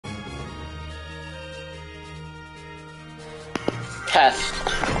Test.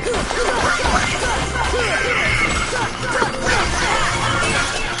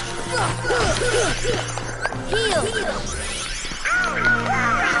 Heal.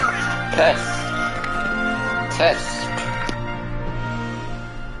 Test. Test.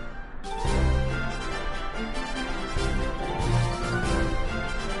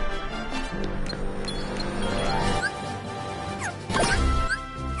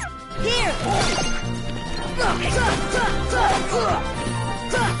 Here.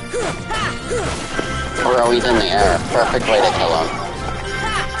 Or he's in the air. Perfect way to kill him.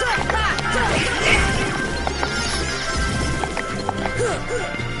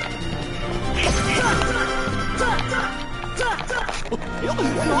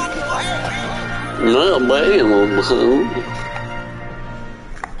 No,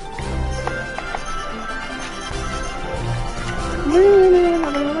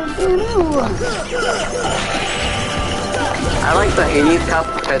 I like the 80s cup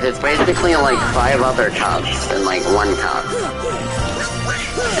because it's basically like 5 other cups in like one cup.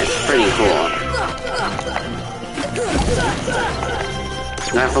 It's pretty cool.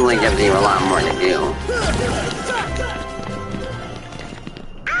 Definitely gives you a lot more to do.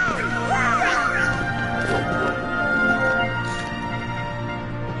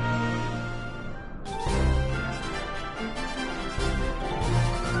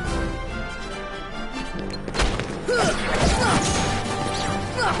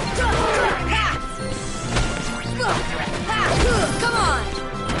 Come on!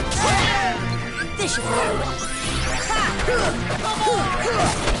 This should work.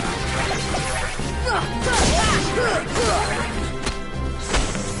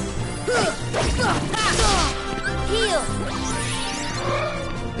 Heal!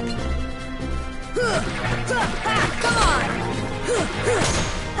 Come on!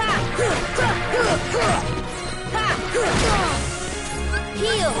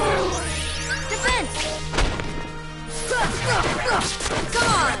 Heal! Defense! Come on! Come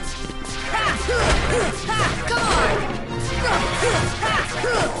on!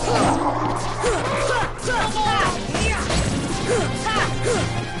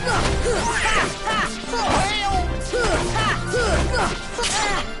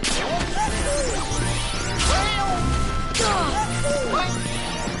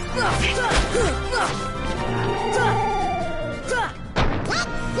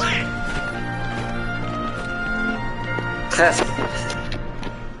 Test.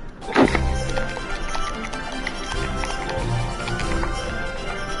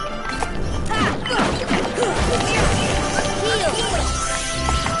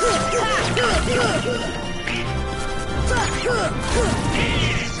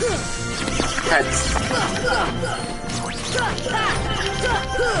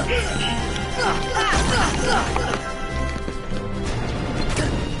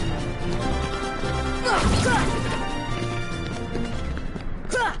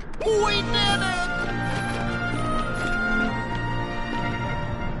 We did it!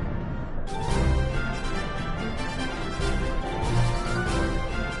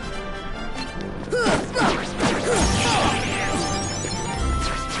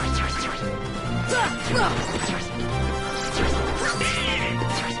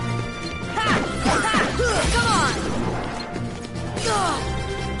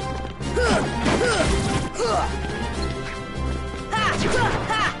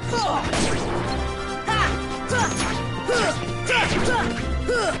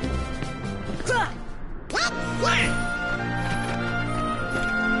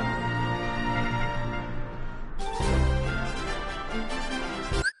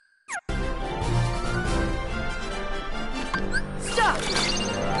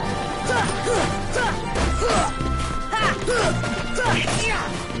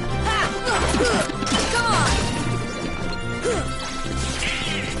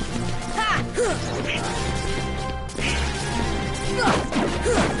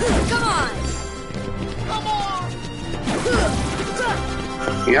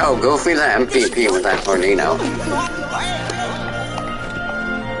 Yo, go for the MVP with that tornado.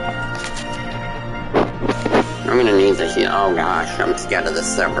 I'm gonna need to heal. Oh gosh, I'm scared of the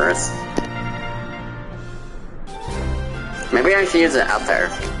Cerberus. Maybe I should use it out there.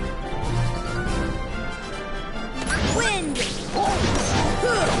 Wind!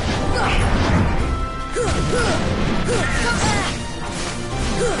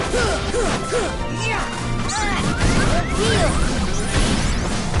 Heal!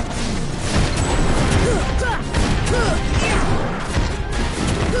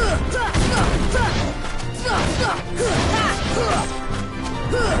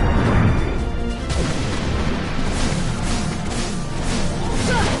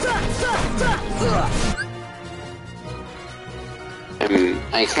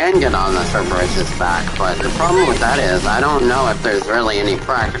 I can get on the Cerberus's back, but the problem with that is I don't know if there's really any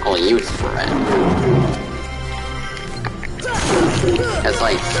practical use for it. It's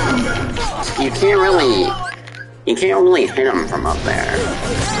like you can't really hit him from up there,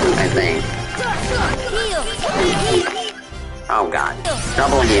 I think. Oh god.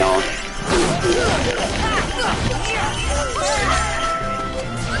 Double heal.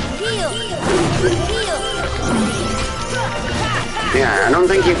 Yeah, I don't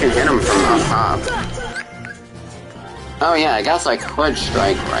think you can hit him from up top. Oh yeah, I guess I could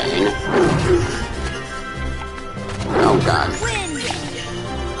strike rain. Oh god.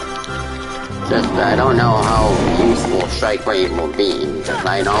 Just, I don't know how useful strike rain will be, because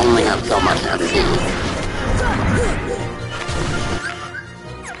I only have so much MP.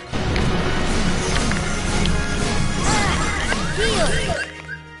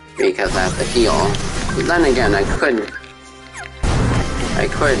 Because I have to heal. But then again, I could,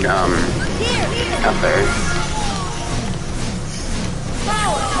 up there.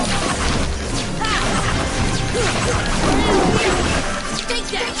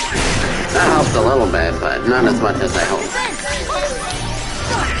 That helped a little bit, but not as much as I hoped.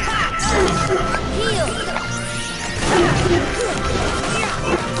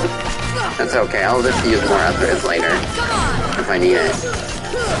 That's okay, I'll just use more ethers later, if I need it.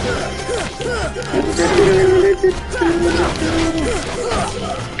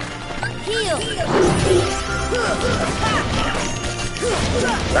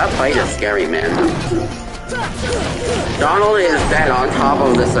 That fight is scary, man. Donald is dead on top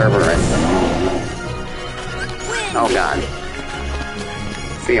of the Cerberus. Oh god.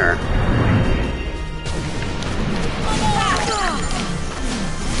 Fear.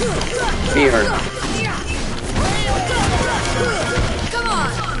 Fear. Come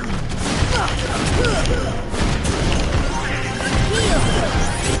on.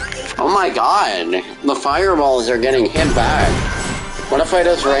 Oh my god. The fireballs are getting hit back. What if I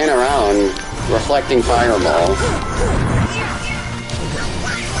just ran around reflecting fireballs?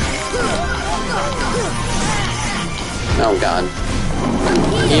 Oh god.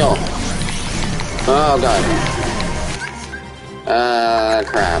 Heal. Oh god.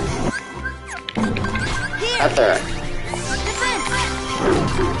 Crap. Up there.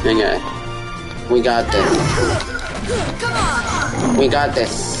 Okay. We got this. We got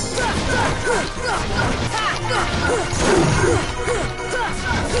this.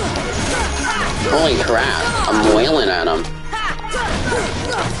 Holy crap, I'm wailing at him.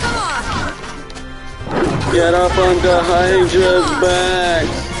 Get up onto Hydra's back!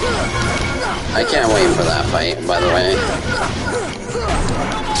 I can't wait for that fight, by the way.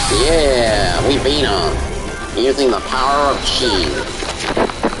 Yeah, we beat him. Using the power of cheese.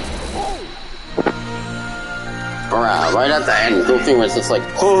 Bruh, right at the end, Goofy was just like,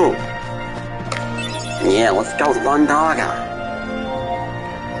 oh! Yeah, let's go, Thundaga!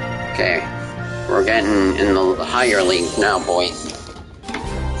 Okay, we're getting in the higher leagues now, boys.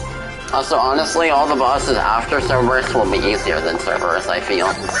 Also, honestly, all the bosses after Cerberus will be easier than Cerberus, I feel.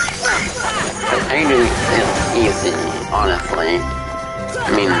 Because Hades is easy, honestly.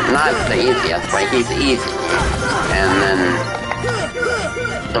 I mean, not the easiest, but he's easy. And then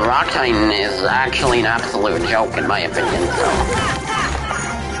the Rock Titan is actually an absolute joke, in my opinion, so...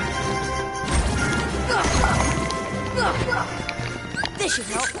 This should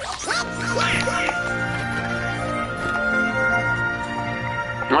help.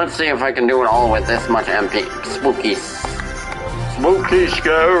 Let's see if I can do it all with this much MP. Spooky,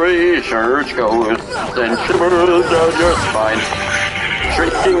 scary church ghosts and shivers down your spine.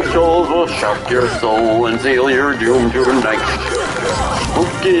 Shrieking souls will shock your soul and seal your doom tonight.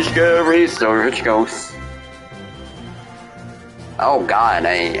 Spooky, scary church ghosts. Oh god,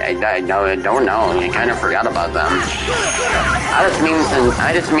 I don't know. I kind of forgot about them. I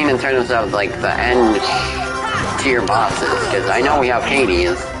just mean in terms of like the end tier bosses, because I know we have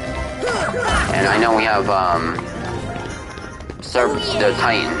Hades, and I know we have the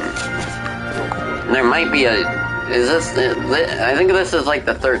Titan. There might be a. Is this? I think this is like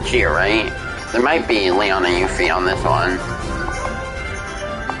the third tier, right? There might be Leon and Yuffie on this one.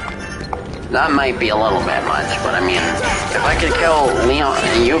 That might be a little bit much, but I mean, if I could kill Leon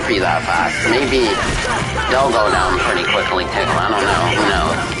and Yuffie that fast, maybe they'll go down pretty quickly too. I don't know. Who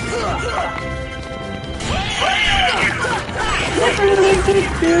knows?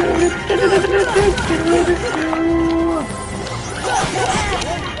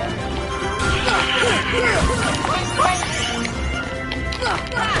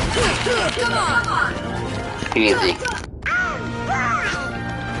 Easy.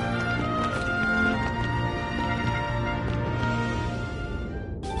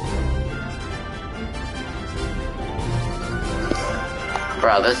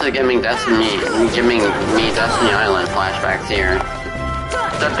 Bro, this is giving me Destiny Island flashbacks here.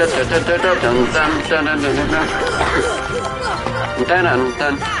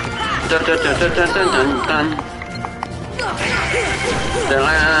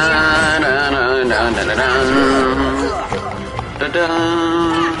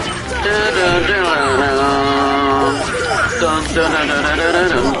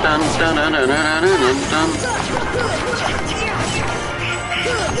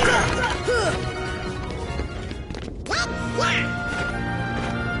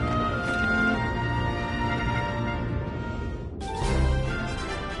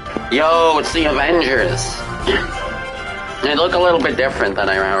 Yo, it's the Avengers. They look a little bit different than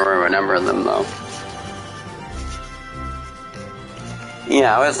I remember them, though.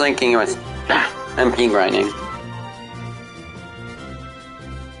 Yeah, I was thinking it was MP grinding.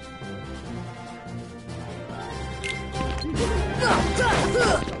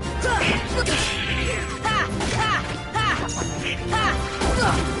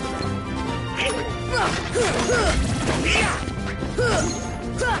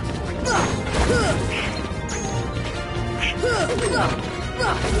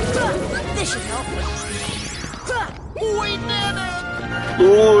 This should help. We did it!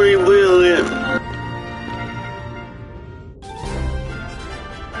 We will it.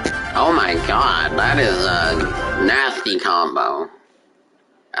 Oh my god, that is a nasty combo.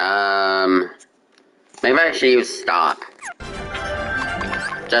 Maybe I should use stop.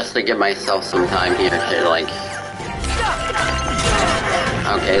 Just to give myself some time here to, like...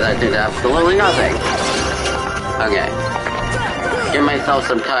 Okay, that did absolutely nothing. Okay. Give myself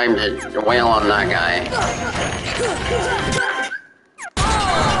some time to wail on that guy.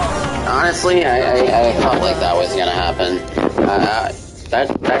 Honestly, I felt like that was gonna happen.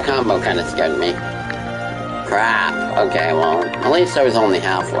 That combo kind of scared me. Crap. Okay, well, at least I was only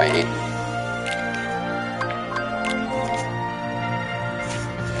halfway.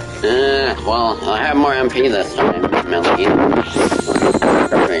 Well, I have more MP this time, Millie.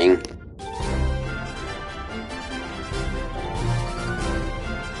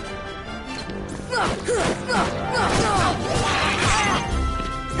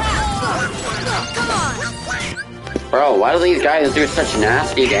 Bro, why do these guys do such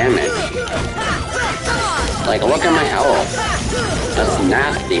nasty damage? Like, look at my health. That's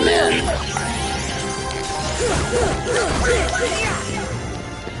nasty, man.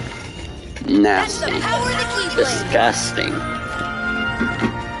 Nasty. Disgusting.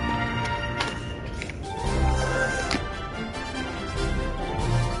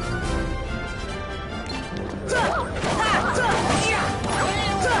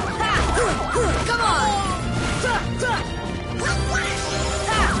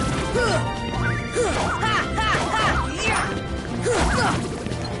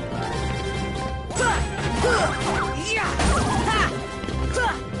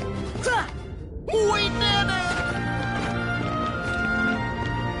 We did it!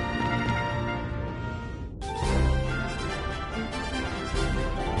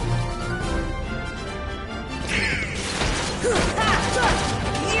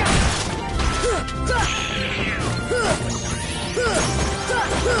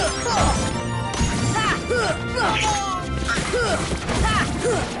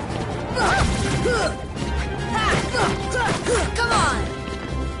 Come on!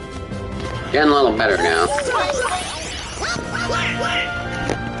 Getting a little better now.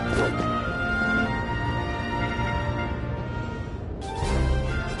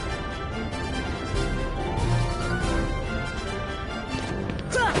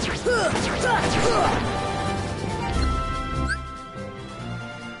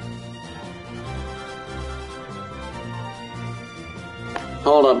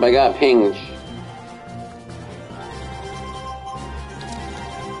 Hold up, I got pinged.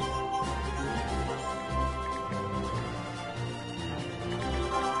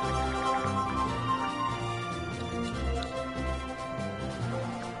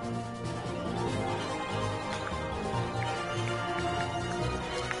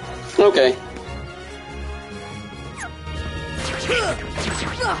 Okay.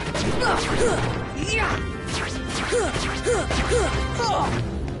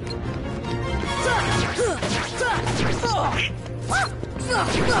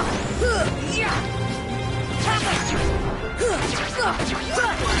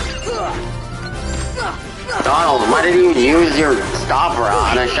 Donald, why did you use your stopper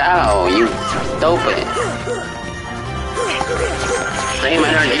on a shadow, you stupid? Same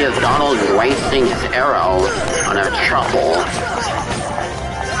energy as Donald wasting his arrow on a truffle.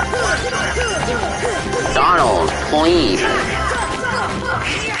 Donald, please.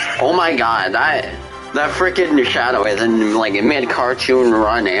 my god, that freaking Shadow is in like a mid-cartoon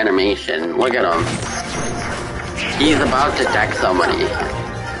run animation. Look at him. He's about to deck somebody.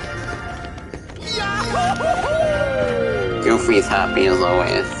 Goofy's happy as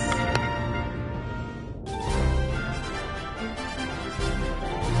always.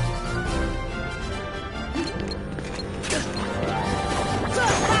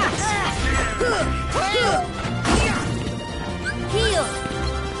 Heal!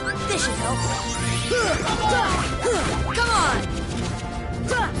 This should help. Come on!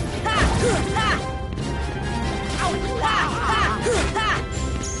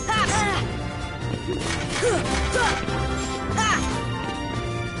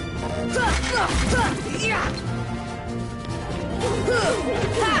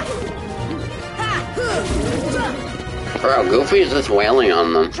 Bro, Goofy's just wailing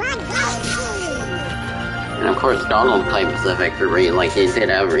on them. And of course Donald claims the victory like he did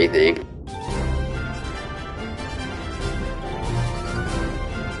everything.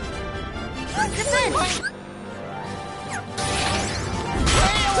 Defend!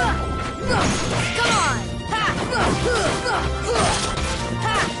 Come on! Come on!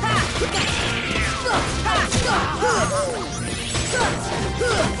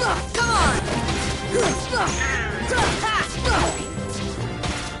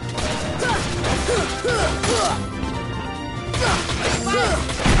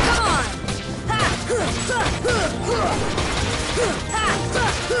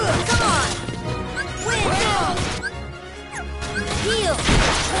 Win! Heal!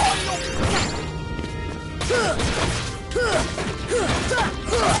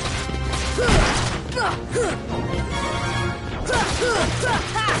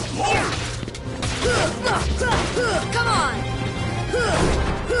 Come on!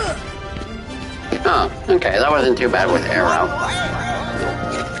 Oh, okay, that wasn't too bad with Arrow.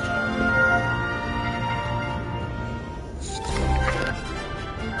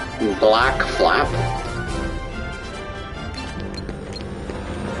 Black Flap?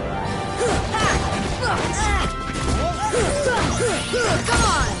 Come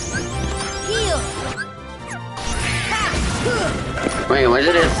on! Heal! Wait, what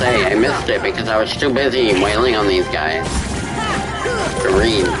did it say? I missed it because I was too busy wailing on these guys to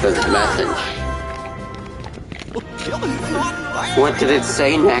read this message. What did it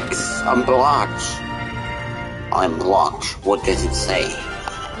say next? I'm blocked. I'm blocked. What does it say?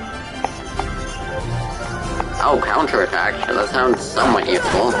 Oh, counterattack. That sounds somewhat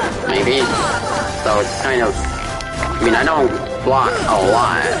useful. Maybe. So it's kind of... I mean, I don't block a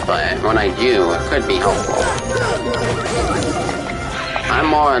lot, but when I do, it could be helpful. I'm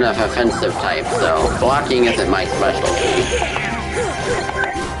more of an offensive type, so blocking isn't my specialty.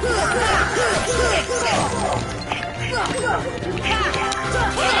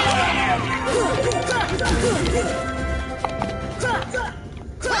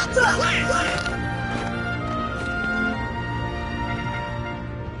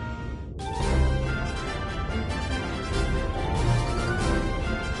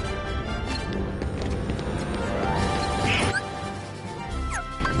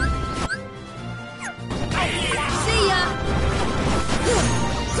 See ya!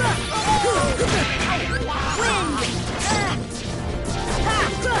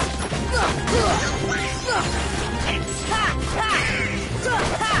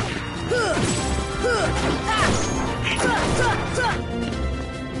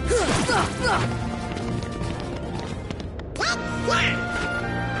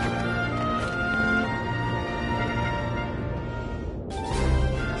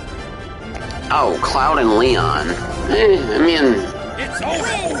 Oh, Cloud and Leon. I mean...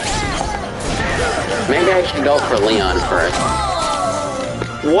 maybe I should go for Leon first.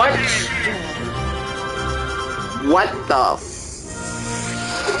 What? What the f...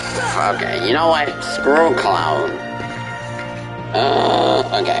 Okay, you know what? Screw Cloud.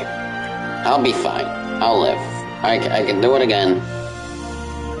 Okay. I'll be fine. I'll live. I can do it again.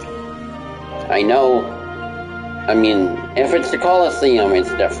 I know... I mean, if it's the Coliseum,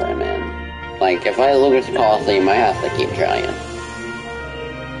 it's different, man. Like, if I lose the Coliseum, I have to keep trying.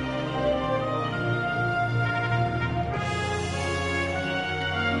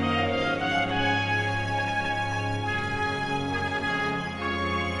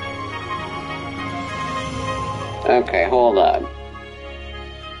 Okay, hold on.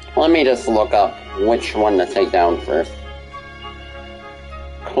 Let me just look up which one to take down first.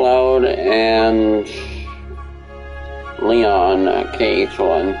 Cloud and Leon, okay, each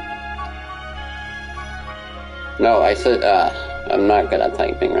one. No, I said, I'm not good at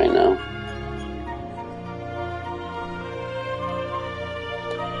typing right now.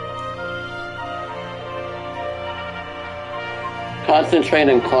 concentrate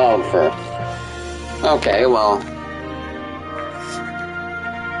on Cloud first. Okay, well...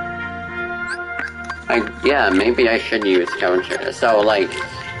 yeah, maybe I should use counter. So, like...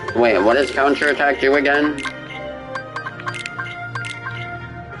 Wait, what does counterattack do again?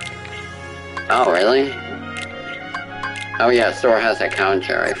 Oh, really? Oh yeah, Sora has a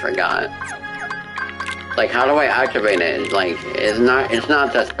counter, I forgot. Like, how do I activate it? Like, it's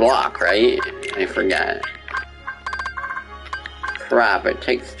not just block, right? I forget. Crap, it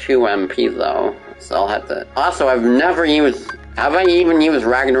takes 2 MP though, so I'll have to... Also, I've never used... Have I even used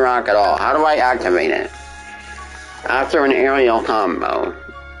Ragnarok at all? How do I activate it? After an aerial combo.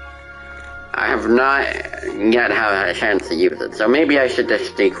 I have not yet had a chance to use it, so maybe I should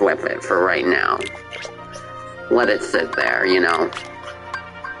just equip it for right now. Let it sit there, you know.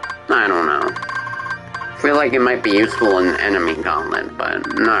 I don't know. I feel like it might be useful in enemy gauntlet, but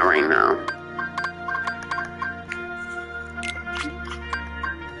not right now.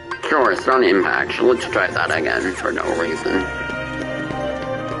 Sure, it's on impact. Let's try that again for no reason.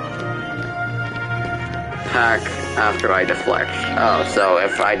 Attack after I deflect. Oh, so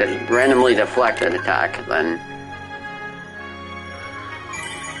if I randomly deflect an attack, then...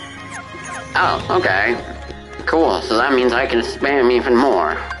 Oh, okay. Cool, so that means I can spam even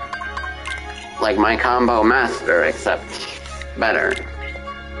more. Like my combo master, except better.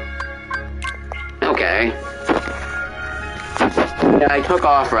 Okay. Yeah, I took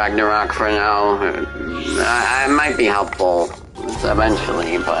off Ragnarok for now. I might be helpful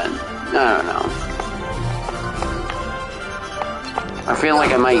eventually, but I don't know. I feel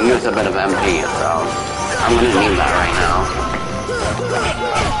like I might use a bit of MP, so I'm gonna need that right now.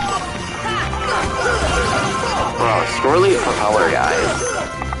 Bro, screw these propeller guys.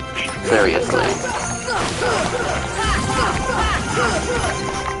 Seriously.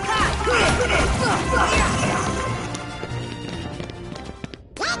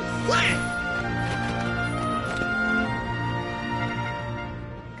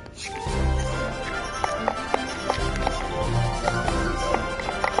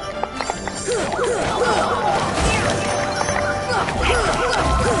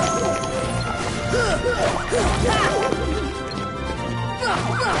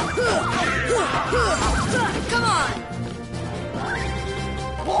 Come on!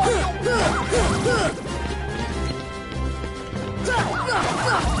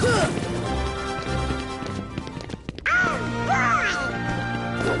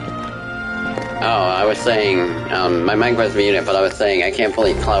 Oh, I was saying, my mic was muted, but I was saying I can't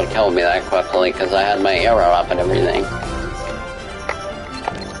believe Cloud killed me that quickly because I had my arrow up and everything.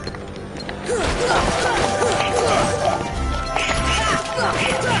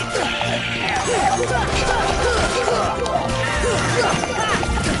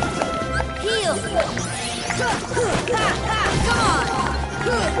 Heal!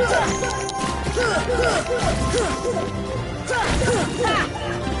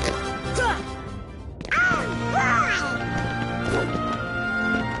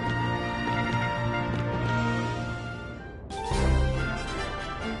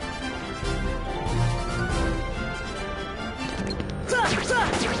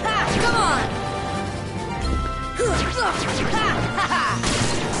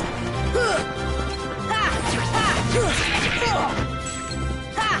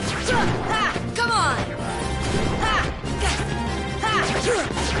 Come on! Come on!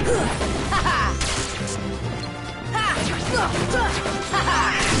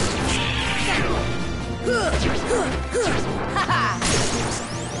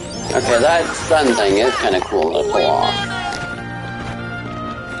 Okay, that stun thing is kind of cool to pull off.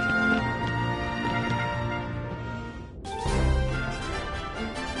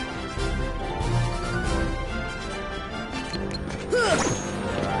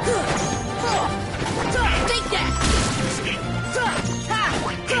 Take that!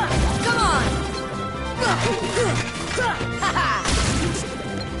 Come on!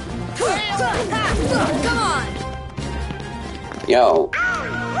 Come on! Yo,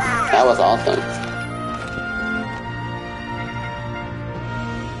 that was awesome.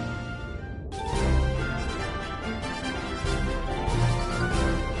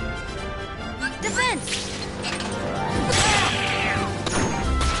 Defense!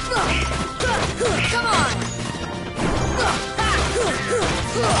 Come on!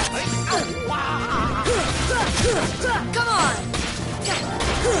 Come on!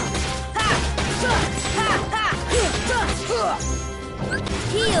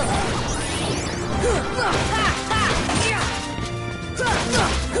 Heal!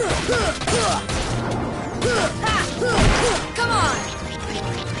 Come on!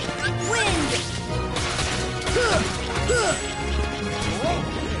 Wind!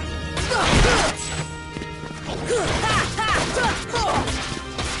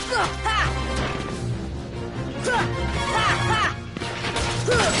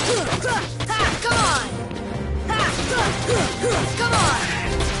 Come on! Come on! Come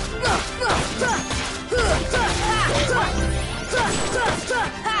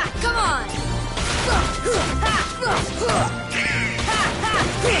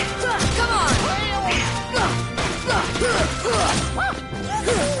on! Come on!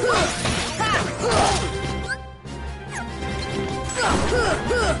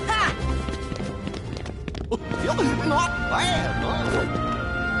 Not bad,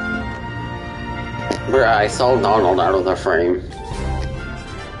 Bruh, I saw Donald out of the frame.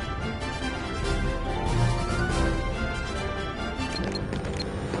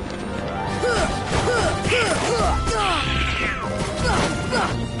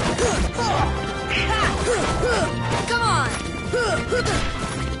 Come on! Come on!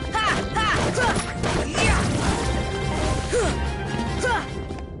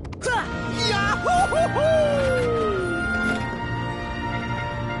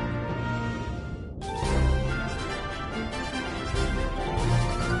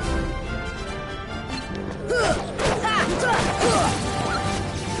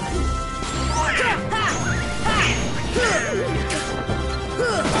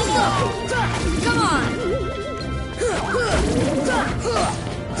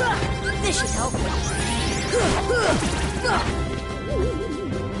 This should help.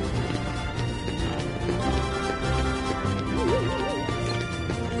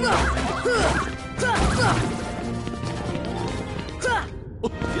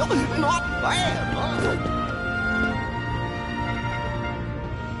 Not bad,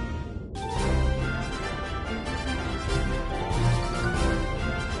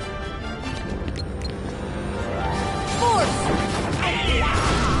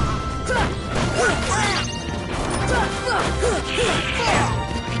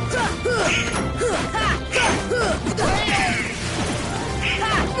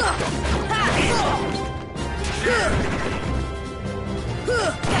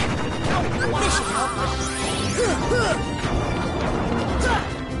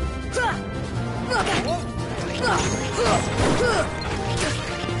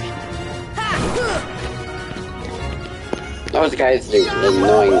 Those guys do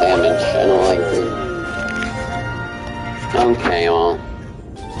annoying damage. I don't like them. Okay, well.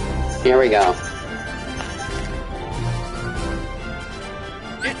 Here we go.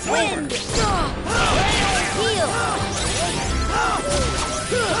 It's Wind! Heal!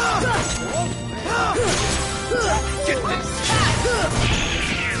 Get this.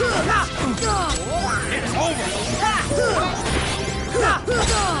 It's over.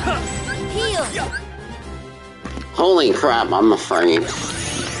 Heal! Holy crap, I'm afraid. Is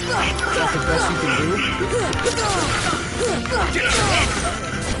that the best you can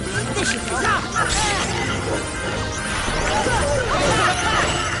This should help.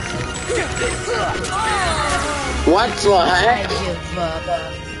 What the heck? I give up.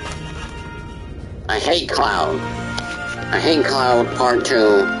 I hate Cloud. I hate Cloud Part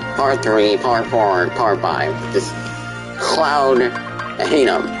 2, Part 3, Part 4, Part 5. Just Cloud, I hate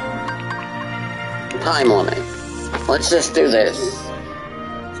him. Time limit. Let's just do this.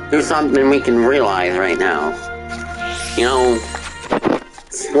 Do something we can realize right now. You know,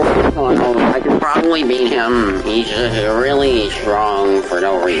 I can probably beat him. He's just really strong for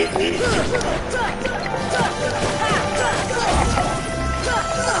no reason.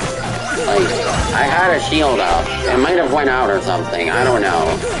 Like, I had a shield up. It might have went out or something. I don't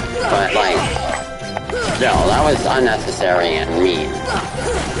know. But, like, no, that was unnecessary and mean.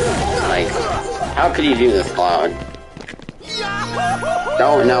 Like, how could you do this, Cloud?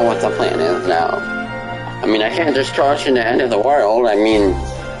 Don't know what the plan is now. I mean, I can't just trust in the end of the world. I mean,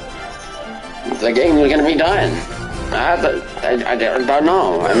 the game is gonna be done. I don't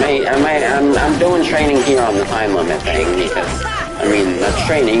know. I'm doing training here on the time limit thing because, I mean, that's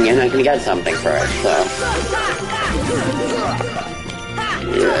training and I can get something for it, so.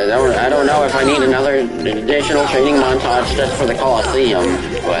 Yeah, I don't know if I need another additional training montage just for the Coliseum,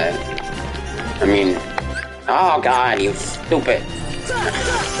 but, I mean, oh god, you stupid.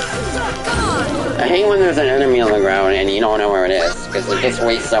 I hate when there's an enemy on the ground and you don't know where it is, because it just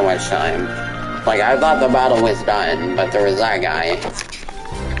wastes so much time. Like, I thought the battle was done, but there was that guy.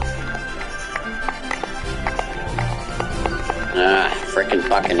 Ah, frickin'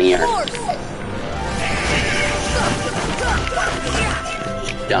 Buccaneer.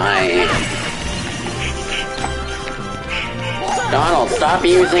 Die. Donald, stop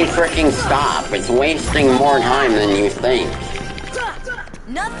using frickin' stop. It's wasting more time than you think.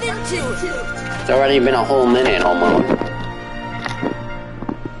 Nothing to it. It's already been a whole minute almost.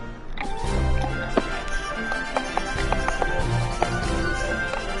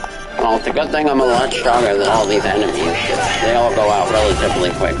 Well, it's a good thing I'm a lot stronger than all these enemies, 'cause they all go out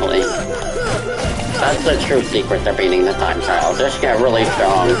relatively quickly. That's the true secret to beating the time trial. Just get really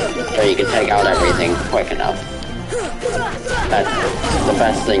strong so you can take out everything quick enough. That's the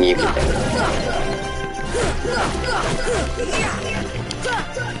best thing you can do.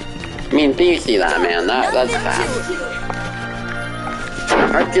 I mean, do you see that, man? That's fast.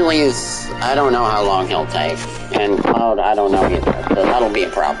 Hercules, I don't know how long he'll take. And Cloud, I don't know either, so that'll be a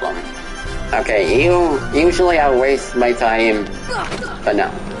problem. Okay, usually I waste my time, but no.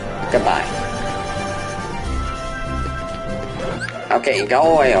 Goodbye. Okay, go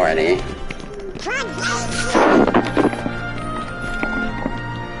away already.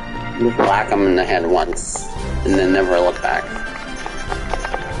 Just whack him in the head once, and then never look back.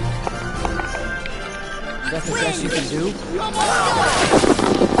 That's the best you can do?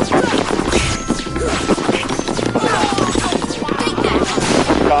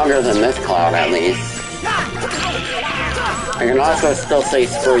 Stronger than this Cloud, at least. I can also still say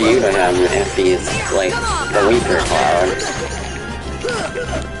screw you to him if he's, like, the weaker Cloud.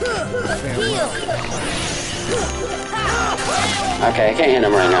 Okay, I can't hit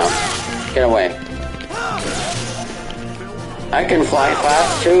him right now. Get away. I can fly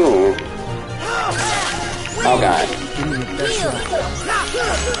fast, too. Oh, God.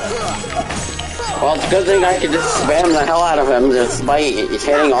 Well, it's a good thing I can just spam the hell out of him despite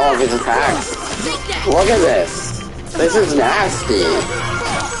hitting all of his attacks. Look at this. This is nasty.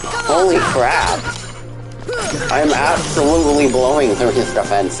 Holy crap. I'm absolutely blowing through his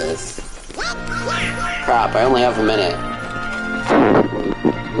defenses. Crap, I only have a minute.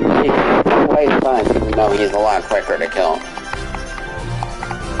 Waste time, even though he's a lot quicker to kill.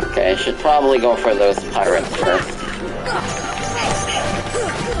 Okay, I should probably go for those pirates first.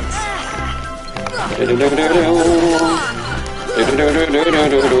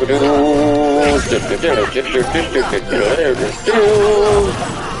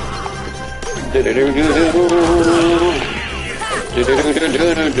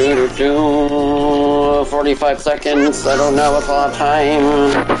 $45 seconds, I don't know if I'll have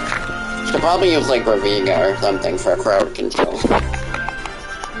time. Should probably use like Raviga or something for crowd control.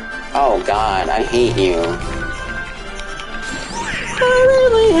 Oh god, I hate you. I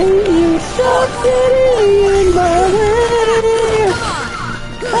really hate you, stop getting in my way.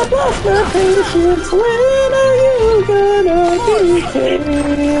 I've lost my patience, when are you gonna decay?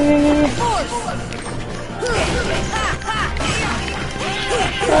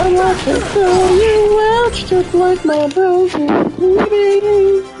 I watch it throw you out just like my broken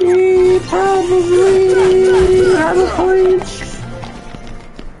baby. Probably have a point.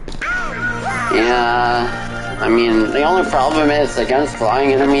 Yeah, I mean, the only problem is against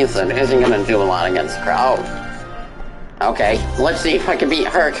flying enemies, it isn't gonna do a lot against crowd. Okay, let's see if I can beat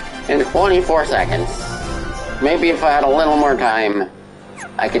Herc in 24 seconds. Maybe if I had a little more time,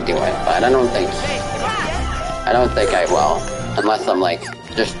 I could do it, but I don't think I will, unless I'm like,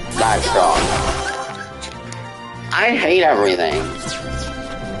 just that strong. I hate everything.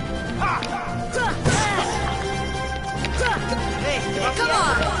 Come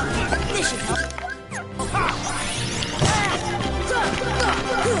on! This should help.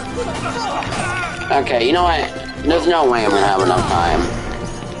 Okay, you know what? There's no way I'm gonna have enough time.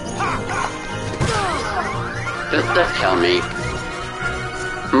 Just kill me.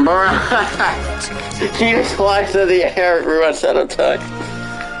 Bruh! He just flies through the air and runs out of time.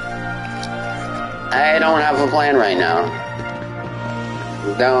 I don't have a plan right now.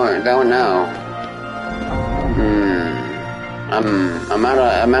 Don't know. I'm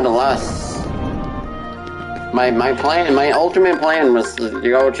at a loss. My ultimate plan was to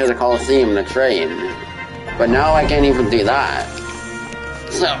go to the Coliseum to train. But now I can't even do that.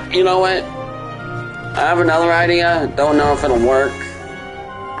 So, you know what? I have another idea. Don't know if it'll work.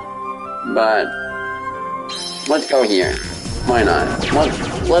 But let's go here. Why not?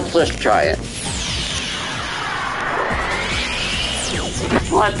 Let's just try it.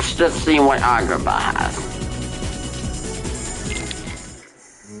 Let's just see what Agrabah has.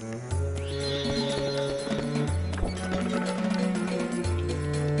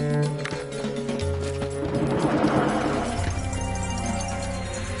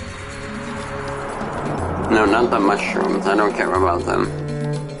 No, not the mushrooms. I don't care about them.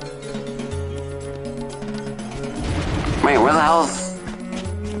 Wait, where the hell's...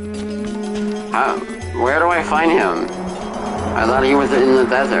 How? Where do I find him? I thought he was in the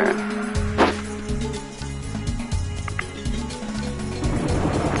desert.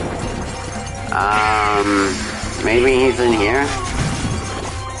 Maybe he's in here?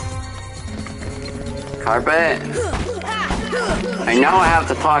 Carpet? I know I have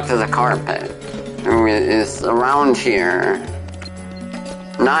to talk to the carpet. Who is around here.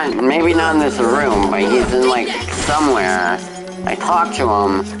 Maybe not in this room, but he's in, like, somewhere. I talk to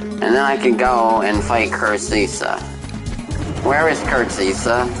him, and then I can go and fight Zisa. Where is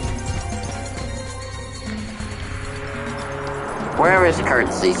Zisa? Where is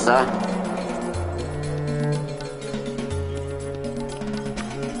Zisa?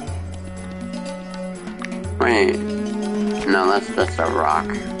 Wait. No, that's just a rock.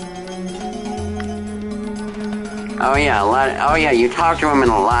 Oh yeah, you talked to him in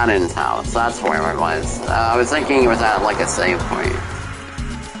Aladdin's house. That's where it was. I was thinking it was at, like, a save point.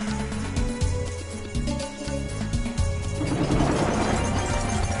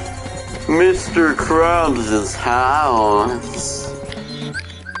 Mr. Krabs' house.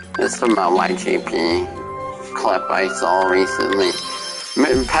 This is about YGP clip I saw recently.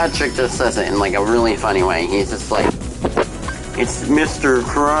 Patrick just says it in, like, a really funny way. He's just like, it's Mr.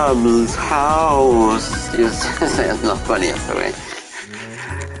 Krabs' house. It's the funniest way.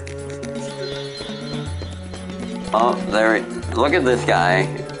 Oh, look at this guy.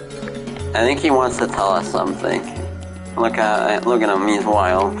 I think he wants to tell us something. Look at him, he's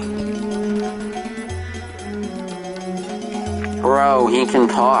wild. Bro, he can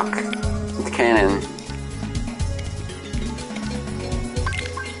talk. It's canon.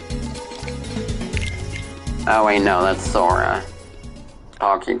 Oh wait, no, that's Sora.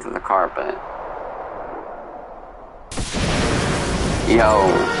 Talking to the carpet.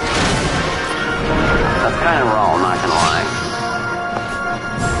 Yo. That's kind of raw, I'm not gonna lie.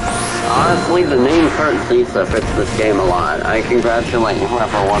 Honestly, the name Zisa fits this game a lot. I congratulate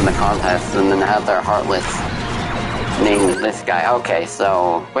whoever won the contest and then had their Heartless named this guy. Okay,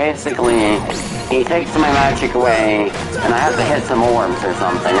 so basically, he takes my magic away, and I have to hit some orbs or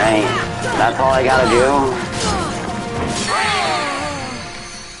something, right? That's all I gotta do?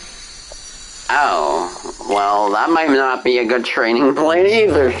 Oh, well, that might not be a good training plan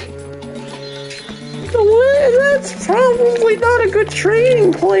either. What? That's probably not a good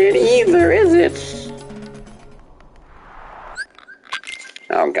training plan either, is it?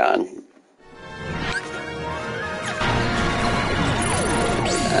 Oh, God.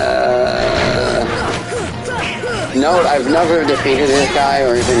 Note, I've never defeated this guy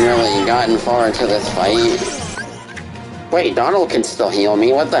or even really gotten far into this fight. Wait, Donald can still heal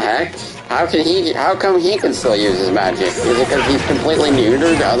me, what the heck? How come he can still use his magic? Is it because he's completely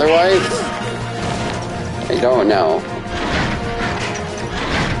neutered otherwise? I don't know.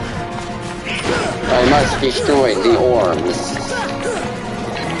 I must destroy the orbs.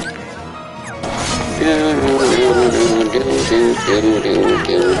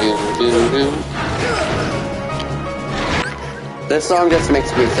 This song just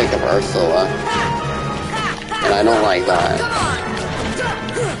makes me think of Ursula. And I don't like that.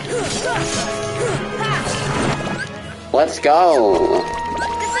 Let's go!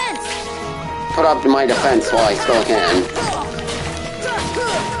 Put up my defense while I still can.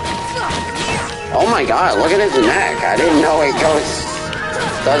 Oh my god, look at his neck! I didn't know it does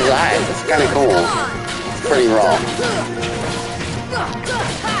that. It's kinda cool. It's pretty raw.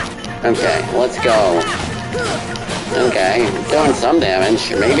 Okay, let's go. Okay, doing some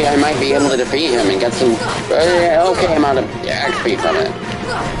damage. Maybe I might be able to defeat him and get some okay amount of XP from it.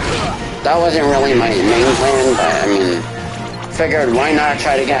 That wasn't really my main plan, but I mean, figured why not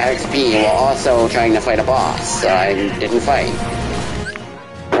try to get XP while also trying to fight a boss, so I didn't fight.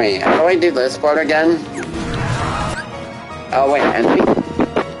 Wait, how do I do this part again? Oh wait,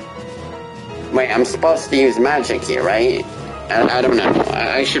 wait, I'm supposed to use magic here, right? I don't know.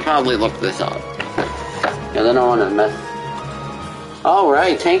 I should probably look this up. Because I don't want to mess... Oh,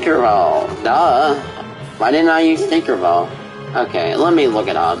 right, Tinkerbell. Duh. Why didn't I use Tinkerbell? Okay, let me look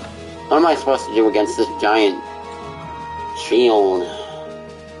it up. What am I supposed to do against this giant shield?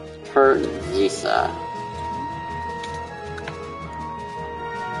 Hurt Zisa.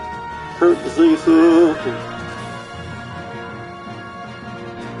 Hurt Zisa.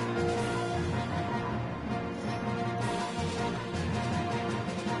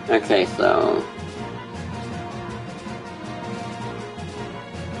 Okay, so...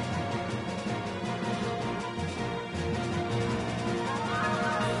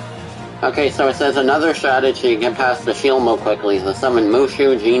 Okay, so it says another strategy to get past the shield more quickly is to summon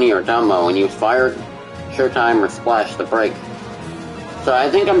Mushu, Genie, or Dumbo and use Fire, Showtime, or Splash to break. So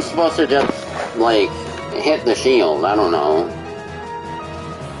I think I'm supposed to just, like, hit the shield, I don't know.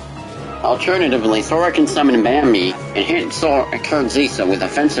 Alternatively, Sora can summon Bambi and hit Zisa with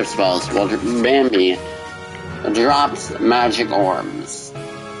offensive spells while Bambi drops magic orbs.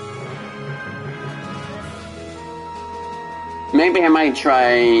 maybe I might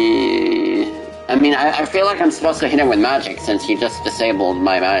try... I mean, I feel like I'm supposed to hit him with magic since he just disabled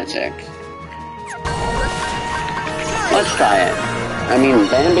my magic. Let's try it. I mean,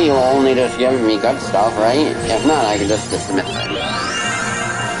 Bambi will only just give me good stuff, right? If not, I can just dismiss it.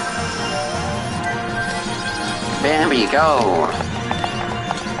 Bambi, go!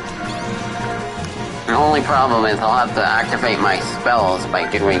 The only problem is I'll have to activate my spells by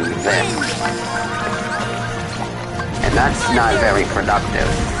doing this. And that's not very productive.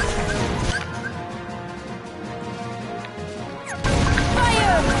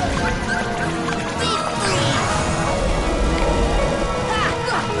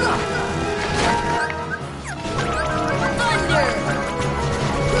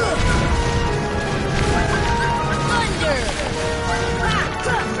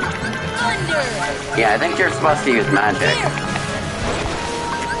 Yeah, I think you're supposed to use magic.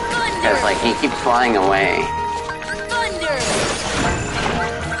 Because, like, he keeps flying away.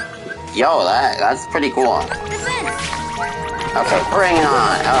 Yo, that's pretty cool. Okay, bring it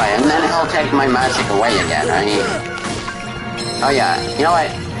on. Alright, and then he'll take my magic away again, right? Oh yeah, you know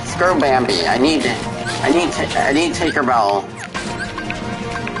what? Screw Bambi. I need Tinkerbell.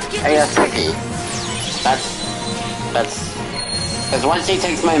 ASAP. That's... Because once he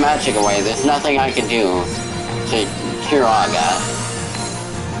takes my magic away, there's nothing I can do to Kiraga.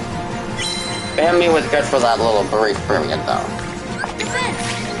 Bambi was good for that little brief period, though.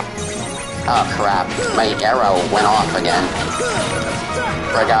 Oh crap, my arrow went off again.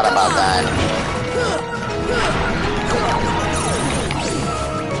 Forgot about that.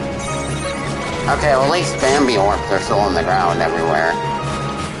 Okay, well at least Bambi orbs are still on the ground everywhere.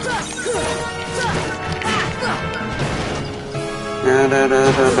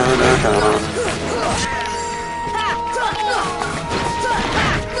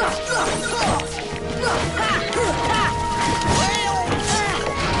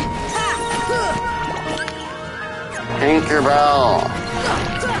 Tinkerbell!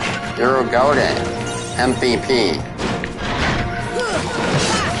 You're goated. MVP.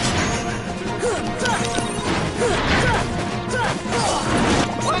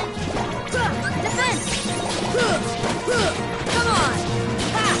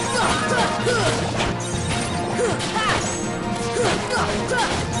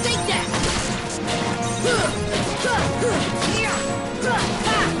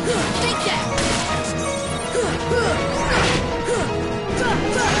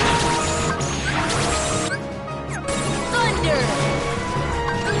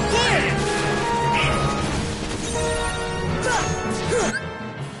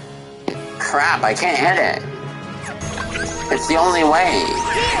 Crap, I can't hit it. It's the only way.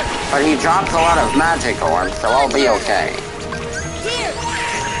 But he drops a lot of magic orbs, so I'll be okay.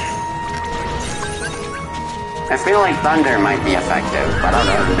 I feel like thunder might be effective, but I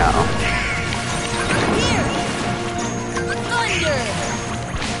don't know.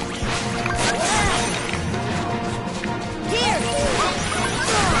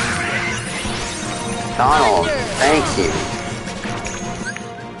 Donald, thank you.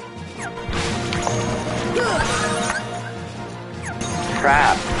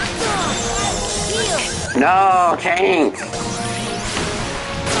 Crap. No, Tank!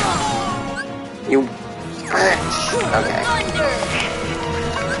 You bitch! Okay.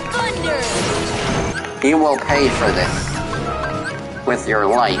 You will pay for this with your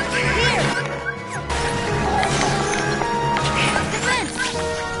life.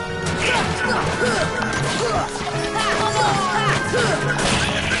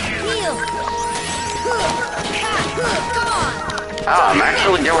 Oh, I'm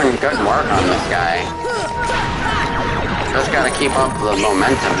actually doing good work on this guy. Just gotta keep up the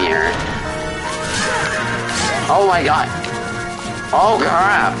momentum here. Oh my god. Oh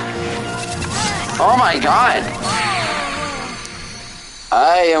crap. Oh my god.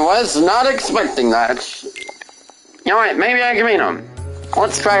 I was not expecting that. You know what, maybe I can beat him.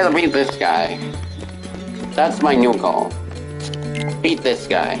 Let's try to beat this guy. That's my new goal. Beat this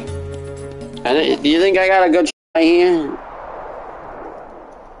guy. And do you think I got a good shot here?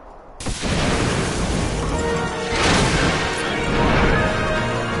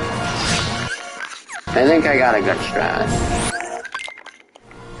 I think I got a good strat.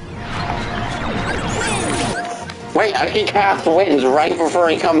 Wait, I can cast Winds right before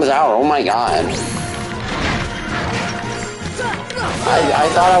he comes out. Oh my god. I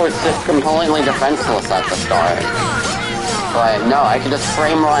thought I was just completely defenseless at the start. But no, I can just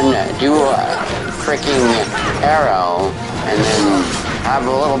frame run, do a freaking arrow, and then have a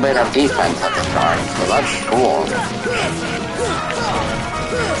little bit of defense at the start. So that's cool.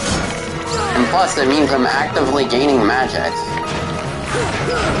 And plus, it means I'm actively gaining magic.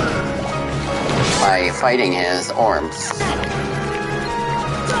 by fighting his orbs.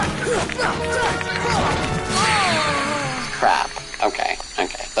 Crap. Okay.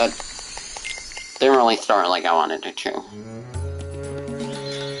 That didn't really start like I wanted it to.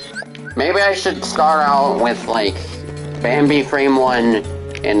 Maybe I should start out with, like, Bambi frame 1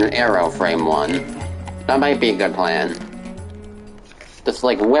 and Arrow frame 1. That might be a good plan. Just,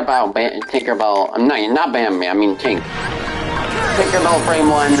 like, whip out Tinkerbell. Not Bambi, I mean Tink. Tinkerbell frame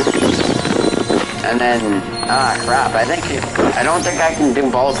 1. And then, crap, I don't think I can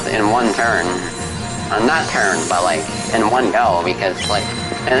do both in one turn. Not turn, but, like, in one go, because, like,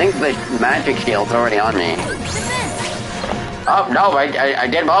 I think the magic shield's already on me. Oh, no, I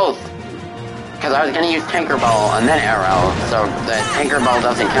did both. Because I was going to use Tinkerbell and then Arrow, so the Tinkerbell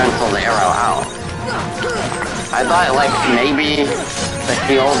doesn't cancel the Arrow out. I thought, like, maybe the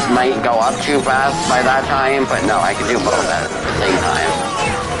shields might go up too fast by that time, but no, I can do both at the same time.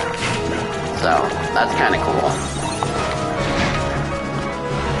 So, that's kind of cool.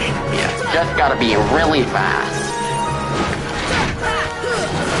 Yeah, just gotta be really fast.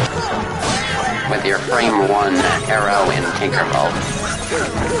 With your frame 1 Arrow and Tinkerbell.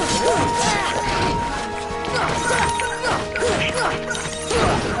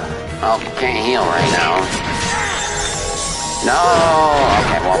 Oh, can't heal right now. No!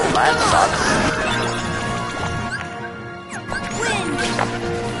 Okay, well, that sucks.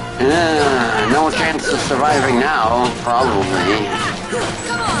 No chance of surviving now, probably.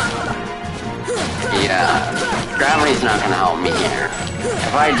 Yeah, gravity's not gonna help me here.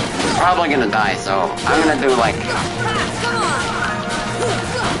 I'm probably gonna die, so I'm gonna do, like...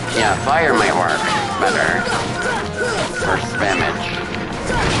 Yeah, fire might work better for spammage.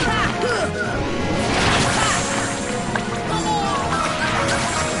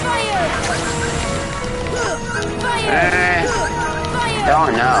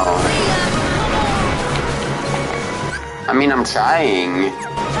 Don't know. I mean, I'm trying.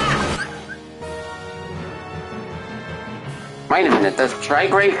 Wait a minute, does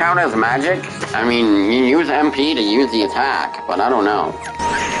Strike Ray count as magic? I mean, you use MP to use the attack, but I don't know.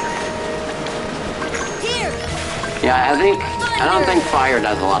 Yeah, I don't think fire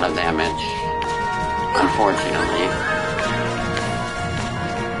does a lot of damage. Unfortunately.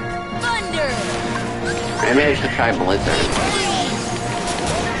 Maybe I should try Blizzard.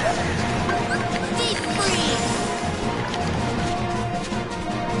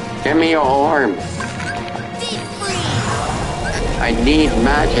 Give me your orbs. I need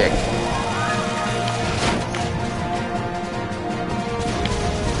magic.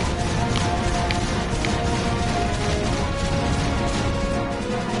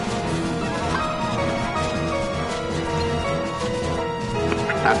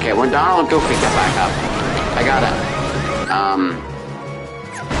 Okay, when Donald and Goofy get back up, I gotta,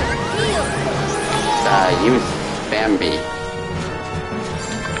 use Bambi.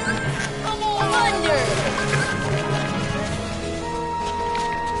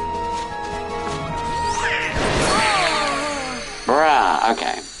 Bruh,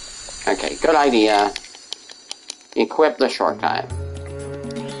 okay. Okay, good idea. Equip the shortcut.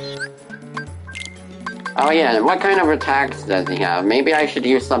 Oh yeah, what kind of attacks does he have? Maybe I should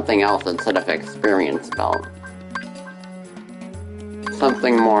use something else instead of experience belt.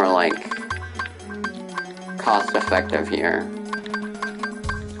 Something more, like, cost-effective here.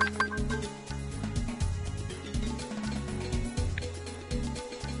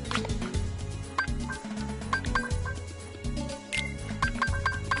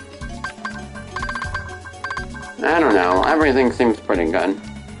 I don't know, everything seems pretty good.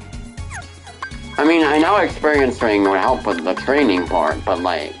 I mean, I know experience ring would help with the training part, but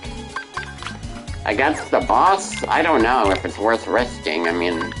like... against the boss? I don't know if it's worth risking, I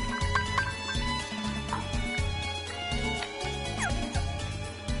mean...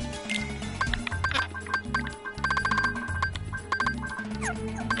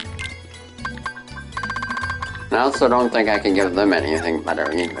 I also don't think I can give them anything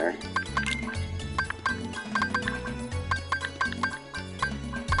better either.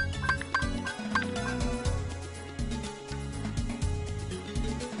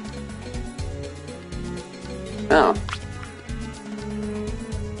 Oh.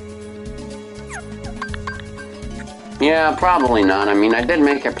 Yeah, probably not. I mean, I did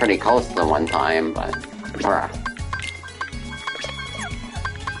make it pretty close the one time, but... bruh.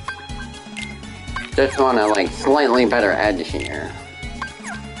 Just want a, like, slightly better edge here.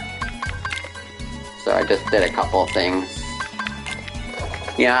 So I just did a couple of things.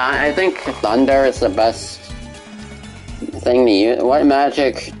 Yeah, I think Thunder is the best thing to use. What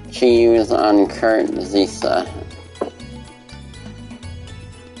magic she used on current Zisa?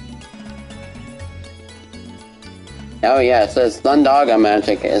 Oh yeah, it says Thundaga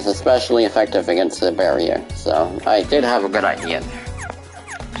magic is especially effective against the barrier, so I did have a good idea.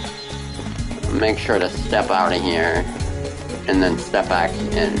 Make sure to step out of here, and then step back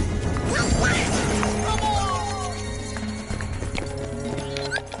in.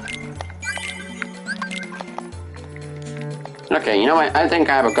 Okay, you know what? I think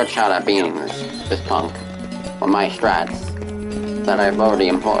I have a good shot at beating this punk with my strats that I've already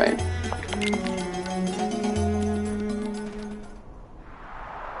employed.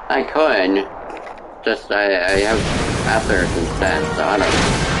 I could, just I have Ethers instead, so I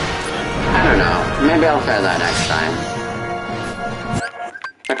don't know. Maybe I'll try that next time.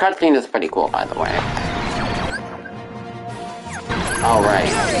 The cutscene is pretty cool, by the way.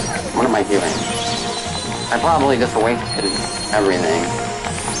 Alright, what am I doing? I probably just wasted everything.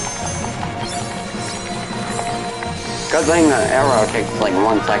 Good thing the arrow takes like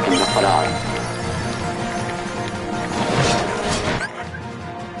 1 second to put up.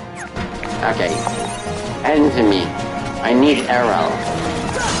 Okay, end to me. I need arrow.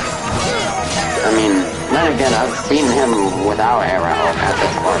 I mean, then again, I've seen him without arrow at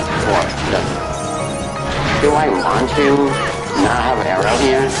this part before. Just, do I want to not have arrow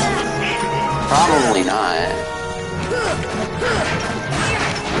here? Probably not.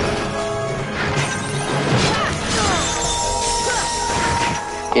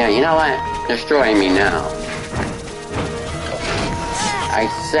 Yeah, you know what? Destroy me now. I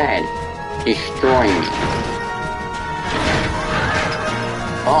said, destroy me.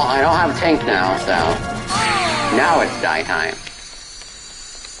 Well, I don't have tank now, so now it's die time.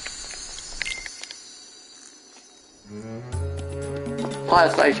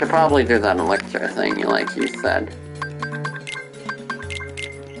 Plus, I should probably do that elixir thing, like you said.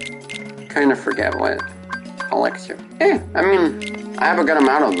 Kind of forget what elixir. Yeah, I mean, I have a good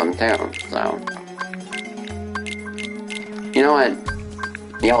amount of them too, so. You know what?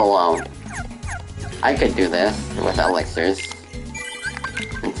 YOLO. I could do this with elixirs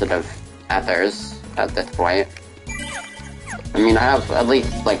instead of ethers at this point. I mean, I have at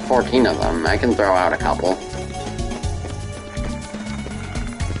least like 14 of them. I can throw out a couple.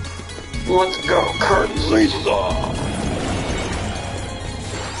 Let's go, Kurt Zisa!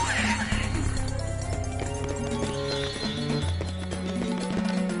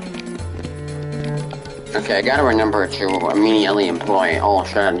 Okay, I gotta remember to immediately employ all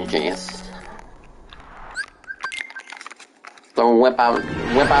strategies. So whip out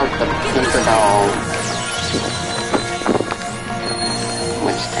the pincer ball,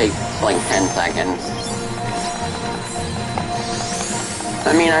 which takes like 10 seconds.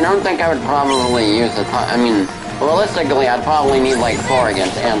 I mean, I don't think I would probably use a ton. I mean, realistically, I'd probably need like 4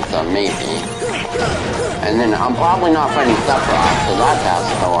 against Ansem, maybe. And then I'm probably not fighting Sephiroth, so that's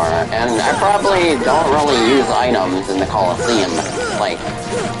Astor. And I probably don't really use items in the Colosseum, like,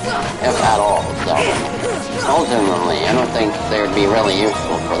 if at all, so. Ultimately, I don't think they would be really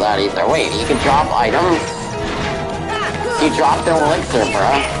useful for that either. Wait, he can drop items? He dropped an elixir,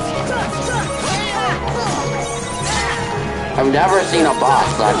 bruh. I've never seen a boss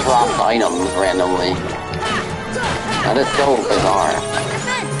that drops items randomly. That is so bizarre.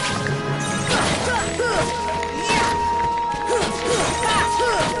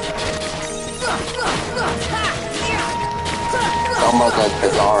 It's almost as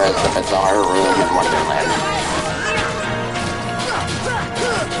bizarre as the bizarre room in Wonderland.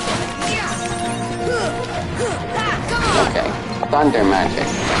 Okay, thunder magic.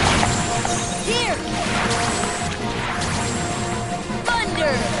 Here!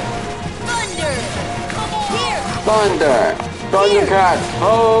 Thunder! Thunder! Here! Thunder! Thundercat!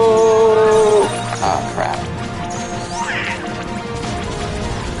 Oh! Oh, crap.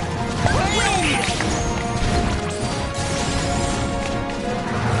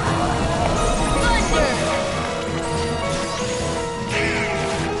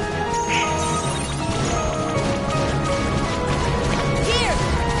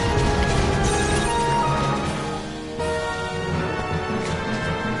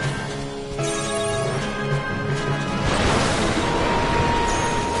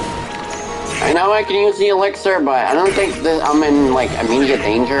 I know I can use the elixir, but I don't think that I'm in, like, immediate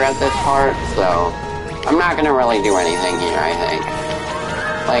danger at this part, so I'm not gonna really do anything here, I think.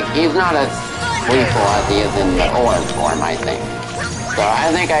 Like, he's not as lethal as he is in the orb form, I think. So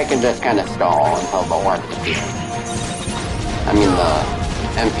I think I can just kind of stall until the orb appears. I mean, the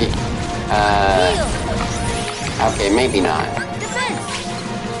MP... Okay, maybe not.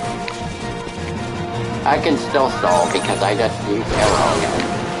 I can still stall because I just used arrow again.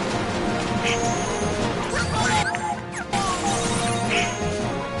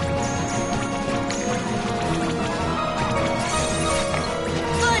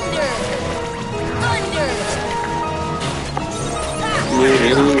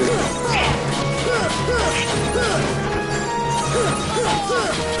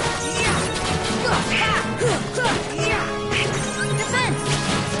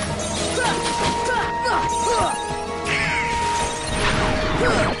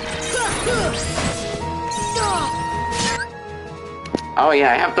 Oh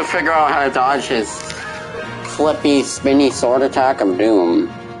yeah, I have to figure out how to dodge his flippy, spinny sword attack of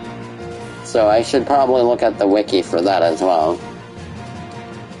doom. So I should probably look at the wiki for that as well.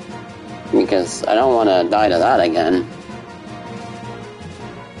 Because I don't want to die to that again.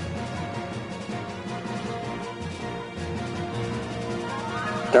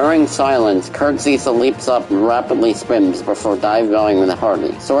 During silence, Kurt Zisa leaps up and rapidly spins before dive-going with a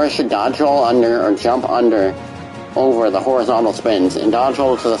Harley. Sora should dodge roll under or jump over the horizontal spins and dodge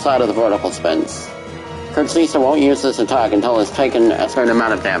roll to the side of the vertical spins. Kurt Zisa won't use this attack until it's taken a certain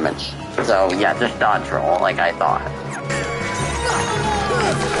amount of damage. So yeah, just dodge roll like I thought.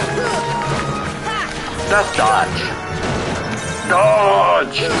 Just dodge.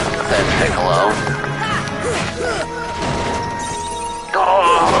 Dodge! Says Piccolo.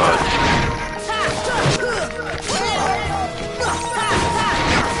 Dodge!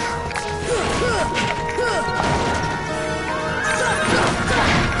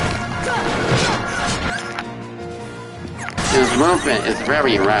 His movement is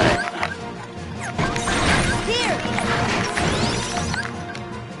very erratic.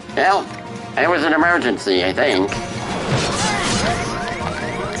 Well, it was an emergency, I think.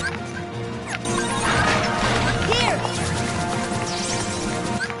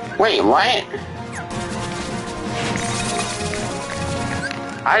 Wait, what?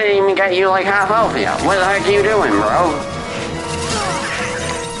 I didn't even get you like half health yet. What the heck are you doing, bro?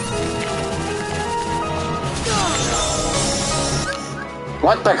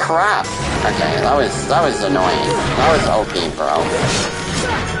 What the crap? Okay, that was annoying. That was OP, bro.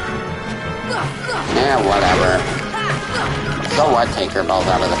 Yeah, whatever. So what? Take your belt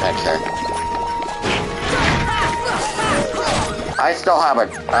out of the picture. I still have a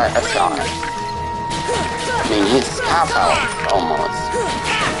shot. I mean, he's half health, almost.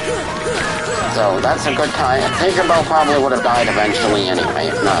 So that's a good time. Tinkerbell probably would have died eventually anyway,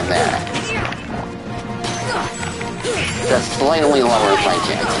 if not that. Just slightly lowers my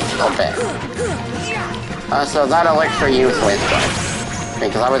chances a bit. So that elixir use was good.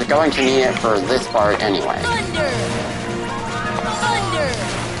 Because I was going to need it for this part anyway. Thunder! Thunder!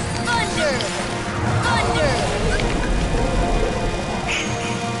 Thunder! Thunder!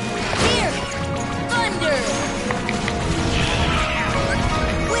 Here! Thunder!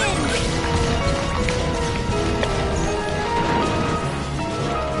 Wind!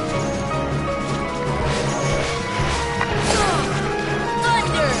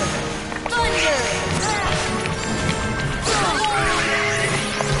 Thunder! Thunder!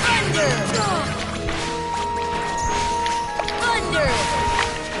 Thunder!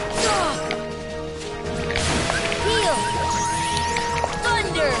 Heal!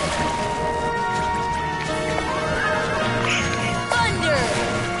 Thunder! Thunder!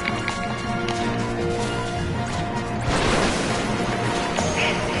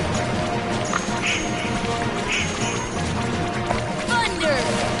 Thunder!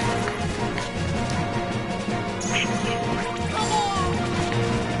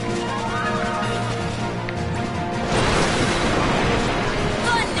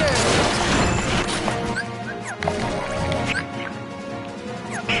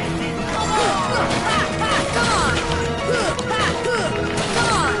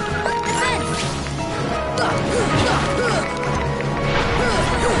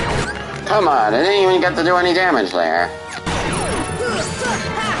 Come on, I didn't even get to do any damage there.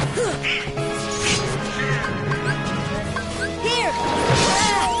 Here!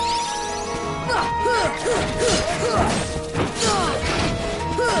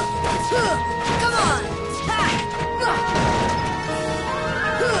 Come on!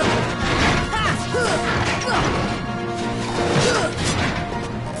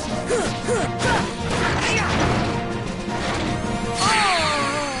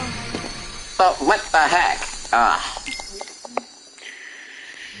 But what the heck?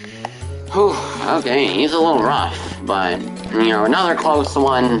 Whew, okay, he's a little rough, but, you know, another close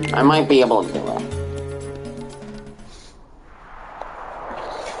one, I might be able to do it.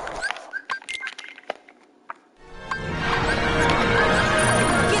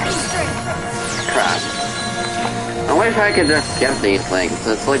 Crap. I wish I could just skip these things.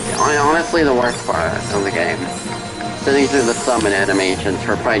 It's like, honestly, the worst part of the game. So these are the summon animations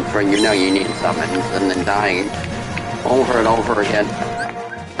for fights where you know you need summons, and then dying over and over again.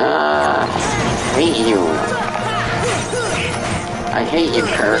 I hate you. I hate you,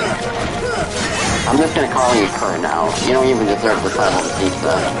 Kurt. I'm just gonna call you Kurt now. You don't even deserve the title of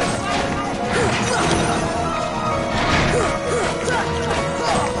Zisa.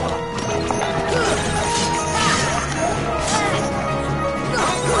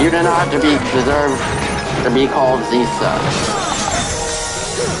 You do not deserve to be called Zisa.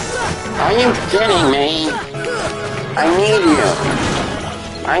 Are you kidding me? I need you.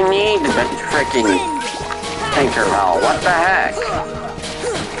 I need the freaking Tinkerbell. What the heck?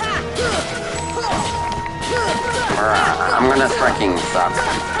 I'm gonna freaking suck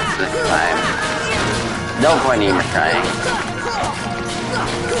this time. No point even trying.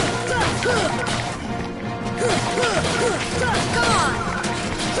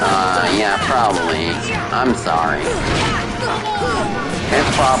 Yeah, probably. I'm sorry.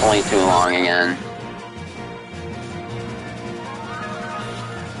 It's probably too long again.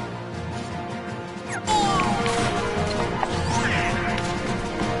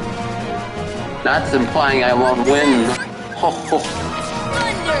 That's implying I won't win. Ho ho.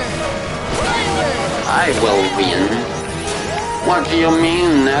 I will win. What do you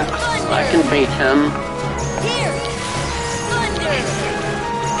mean, next? I can beat him. Here! Thunder!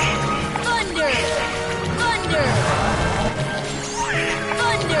 Thunder! Thunder!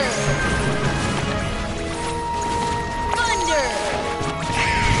 Thunder!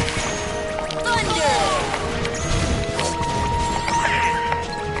 Thunder!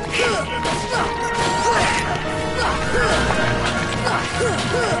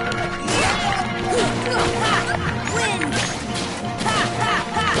 Wind!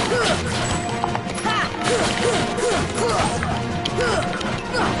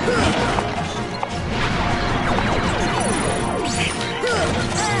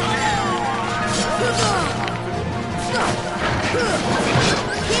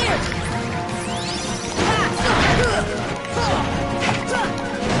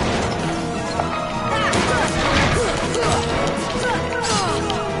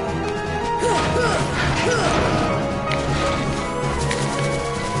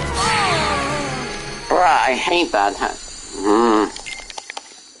 I hate that.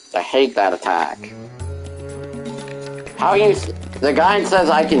 I hate that attack. How you? The guide says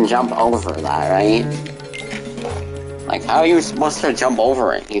I can jump over that, right? Like, how are you supposed to jump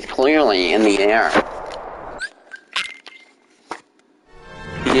over it? He's clearly in the air.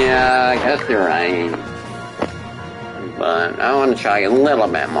 Yeah, I guess you're right. But I want to try a little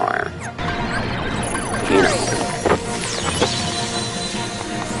bit more. You know.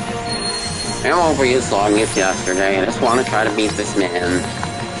 It won't be as long as yesterday. I just want to try to beat this man.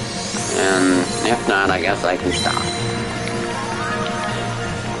 And if not, I guess I can stop.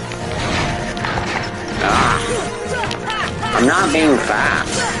 I'm not being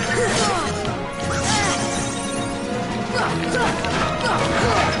fast.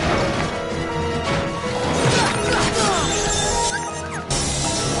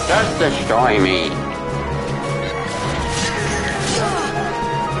 Just destroy me.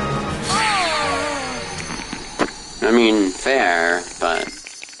 I mean, fair, but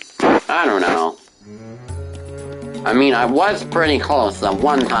I don't know. I mean, I was pretty close the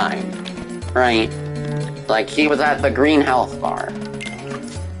one time, right? Like, he was at the green health bar.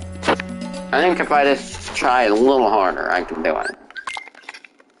 I think if I just try a little harder, I can do it.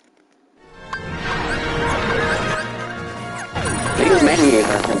 These menus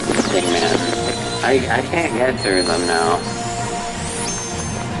are confusing, man. I can't get through them now.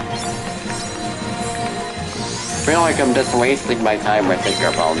 I feel like I'm just wasting my time with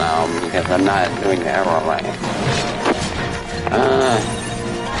Tinkerbell now because I'm not doing the arrow right.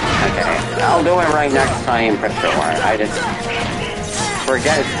 Okay. I'll do it right next time for sure. I just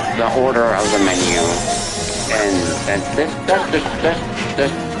forget the order of the menu. And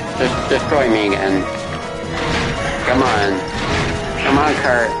just destroy me again. Come on. Come on,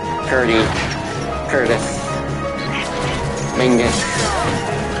 Curtis. Bingus.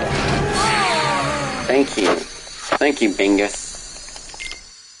 Thank you. Thank you, Bingus.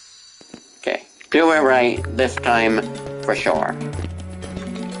 Okay, do it right this time for sure.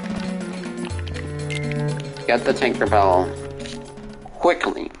 Get the Tinkerbell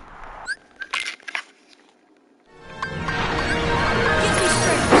quickly.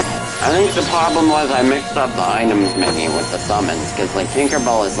 I think the problem was I mixed up the items menu with the summons, because like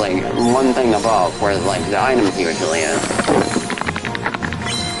Tinkerbell is like one thing above, whereas like the items usually is.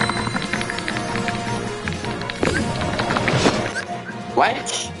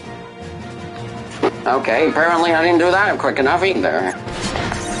 What? Okay, apparently I didn't do that quick enough either.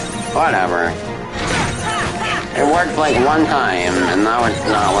 Whatever. It worked like one time, and now it's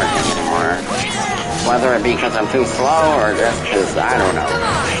not working anymore. Whether it be because I'm too slow, or just because, I don't know.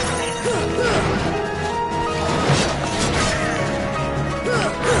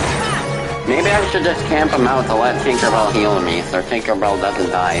 Maybe I should just camp him out to let Tinkerbell heal me, so Tinkerbell doesn't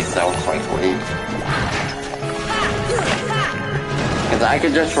die so quickly. Because I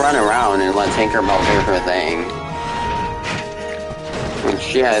could just run around and let Tinkerbell do her thing.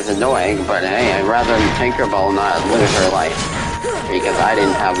 Which, yeah, is annoying, but hey, I'd rather Tinkerbell not lose her life. Because I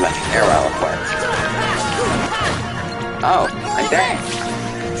didn't have much arrow equipped. Oh, I did.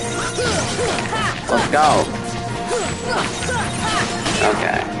 Let's go.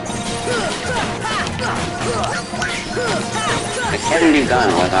 Okay. It can be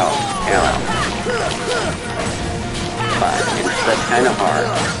done without arrow. But it's just kind of hard.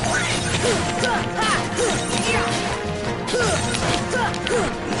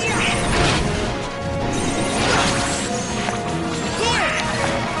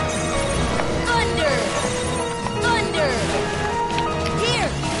 Thunder! Thunder! Here!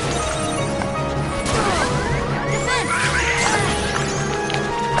 Defense!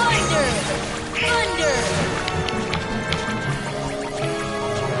 Thunder! Thunder!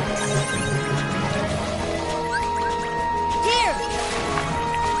 Here!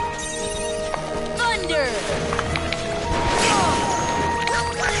 Thunder!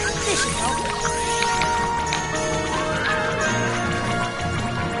 This should help.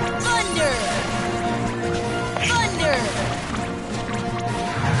 Thunder! Thunder! Thunder!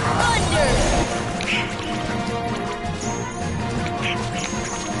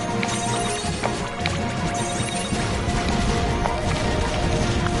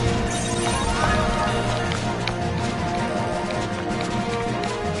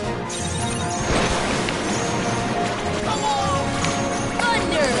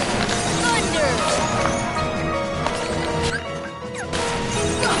 Thunder! Thunder!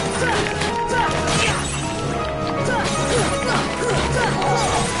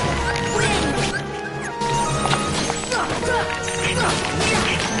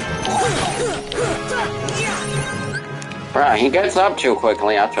 Bro, he gets up too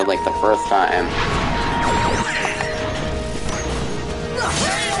quickly after, like, the first time.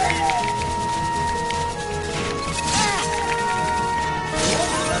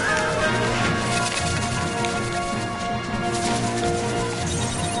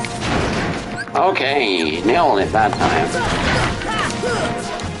 Okay, nailed it that time.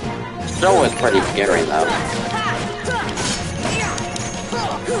 Still was pretty scary, though.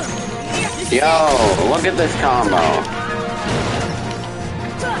 Yo, look at this combo.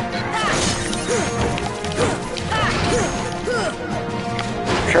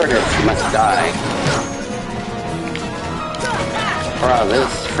 Curtis must die. Bro,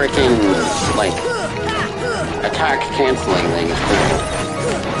 this freaking, like, attack canceling thing is cool.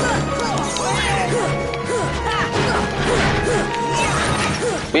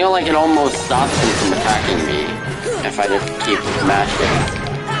 I feel like it almost stops him from attacking me if I just keep mashing.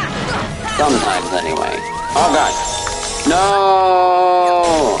 Sometimes, anyway. Oh god.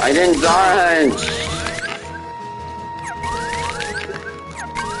 No! I didn't dodge!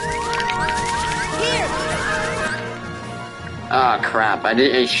 Oh crap,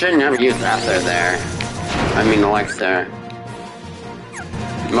 I shouldn't have used Ether there. I mean Elixir.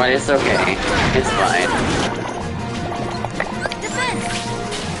 But it's okay. It's fine.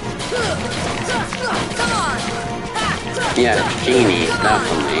 Come on! Yeah, Genie,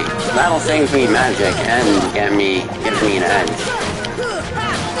 definitely. That'll save me magic and give me an edge.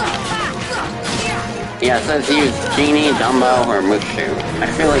 Yeah, it says use Genie, Dumbo, or Mushu. I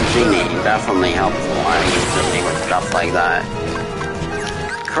feel like Genie definitely helps a lot usually with stuff like that.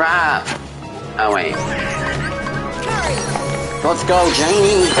 Crap! Oh wait. Let's go,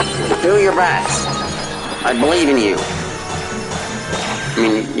 Genie! Do your best! I believe in you. I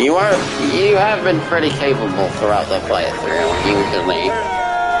mean, you have been pretty capable throughout the playthrough, usually.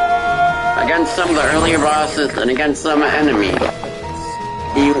 Against some of the earlier bosses and against some enemies.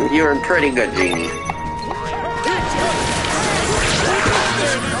 You're pretty good, Genie.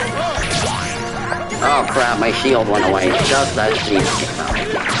 Oh crap, my shield went away just as Genie came out.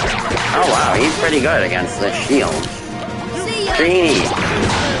 Oh wow, he's pretty good against this shield. Genie!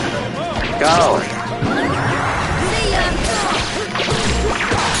 Go!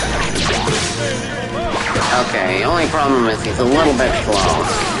 Okay, only problem is he's a little bit slow.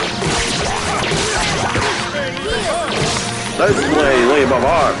 Let's play Leap of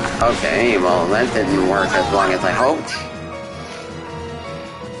Arc! Okay, well that didn't work as long as I hoped.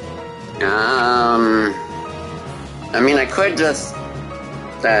 I mean I could just...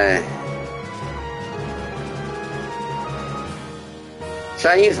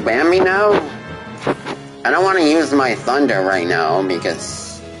 should I use Bambi now? I don't want to use my Thunder right now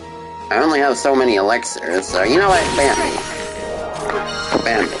because I only have so many elixirs, so you know what? Bambi.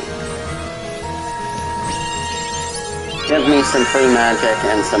 Bambi. Give me some free magic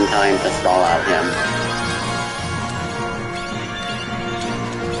and some time to stall out him.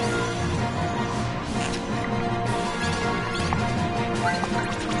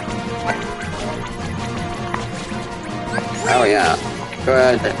 Oh yeah,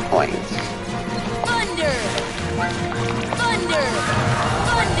 good point. Thunder! Thunder!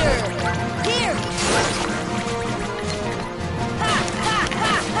 Thunder! Here! Ha! Ha!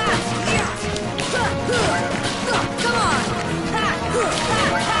 Ha! Ha! Come on! Ha! Ha!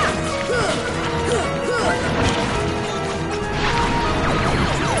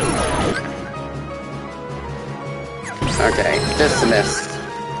 Ha! Okay, dismissed.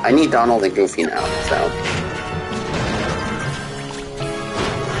 I need Donald and Goofy now, so...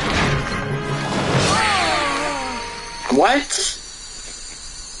 What?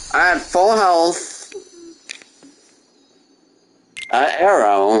 I had full health,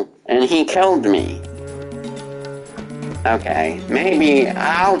 arrow, and he killed me. Okay, maybe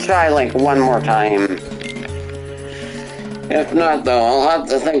I'll try like one more time. If not, though, I'll have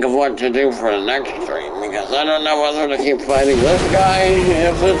to think of what to do for the next stream, because I don't know whether to keep fighting this guy,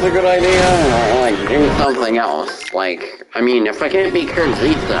 if it's a good idea, or, like, do something else. Like, I mean, if I can't beat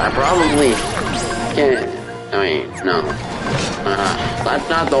Zisa, I probably can't... I mean, no. That's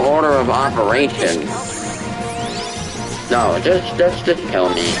not the order of operations. No, just kill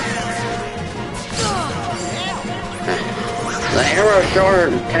me. The arrow sure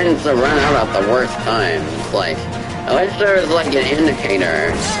tends to run out at the worst times, like... I wish there was, like, an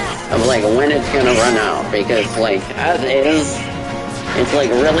indicator of, like, when it's gonna run out, because, like, as is, it's, like,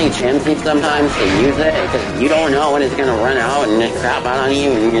 really chancy sometimes to use it, because you don't know when it's gonna run out and just crap out on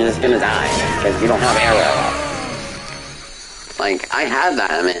you and you're just gonna die, because you don't have arrow. Like, I had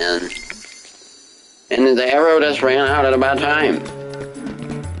that, man. And the arrow just ran out at a bad time.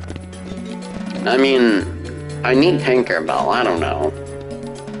 I mean, I need Tinkerbell, I don't know.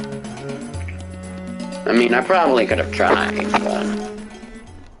 I mean, I probably could have tried, but...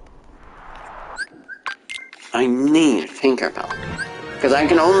 I need Tinkerbell. Because I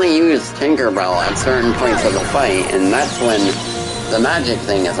can only use Tinkerbell at certain points of the fight, and that's when the magic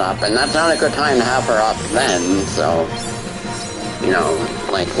thing is up, and that's not a good time to have her up then, so... You know,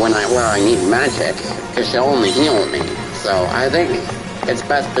 like, where I need magic, because she'll only heal me. So, I think it's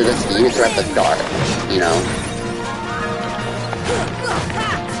best to just use her at the start, you know?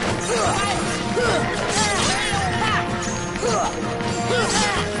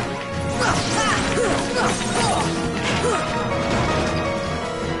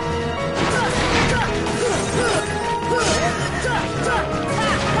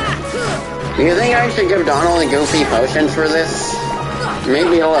 Do you think I should give Donald and Goofy potions for this?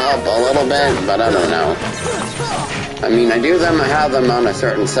 Maybe it'll help a little bit, but I don't know. I mean, I do have them on a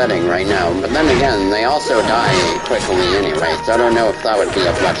certain setting right now, but then again, they also die quickly anyway, so I don't know if that would be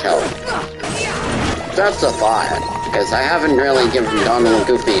of much help. That's a thought, because I haven't really given Donald and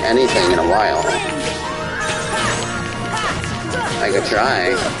Goofy anything in a while. I could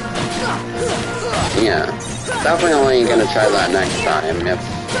try. Yeah, definitely gonna try that next time, if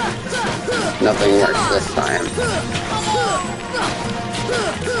nothing works this time.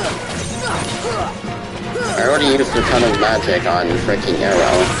 I already used a ton of magic on freaking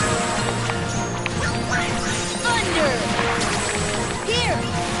arrow. Thunder! Here!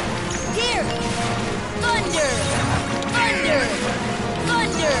 Here! Thunder! Thunder!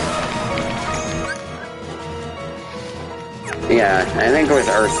 Thunder! Yeah, I think it was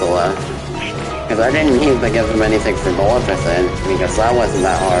Ursula. Because I didn't need to give him anything for Maleficent, because that wasn't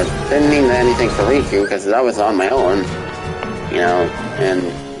that hard. Didn't need anything for Riku, because that was on my own. You know,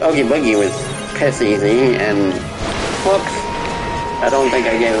 and Oogie Boogie was piss easy, and Hook, I don't think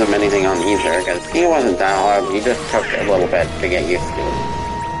I gave him anything on either, because he wasn't that hard, he just took a little bit to get used to.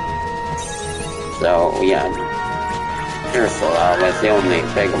 So, yeah, Ursula was the only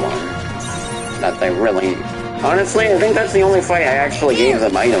big one that they really... Honestly, I think that's the only fight I actually gave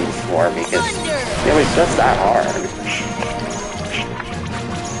them items for, because it was just that hard.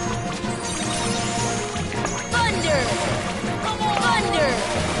 Thunder! Thunder!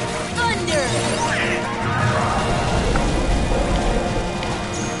 Thunder!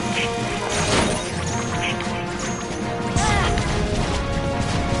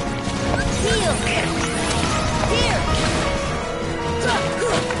 Heal! Here!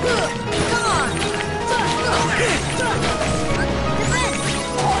 Come on!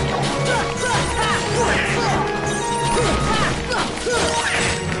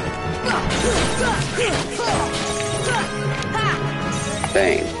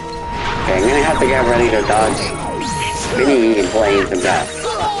 Dang. Okay, I'm gonna have to get ready to dodge spinny blades of death.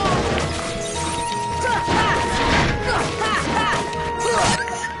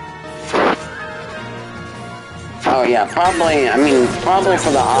 Oh yeah, probably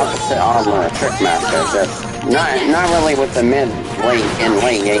for the opposite armor, Trickmaster, just not really with the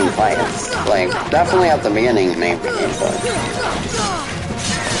late game fights. Like, definitely at the beginning, maybe, but...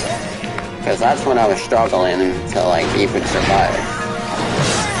 Because that's when I was struggling to, like, even survive.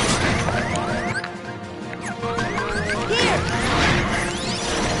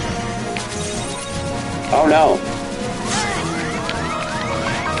 Oh no!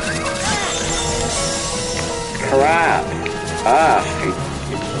 Crap! Ah!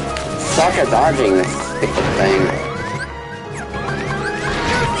 Suck at dodging this stupid thing.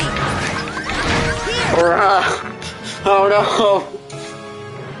 Crap! Oh no!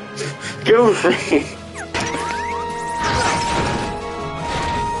 Goofy!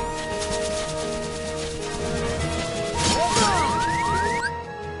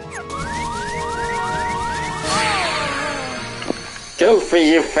 Goofy,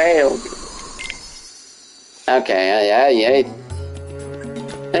 you failed! Okay, I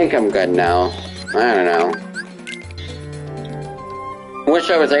think I'm good now. I don't know. Wish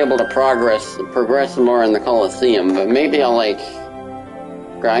I was able to progress more in the Coliseum, but maybe I'll, like,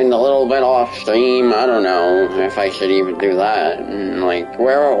 grind a little bit off stream. I don't know if I should even do that. And, like,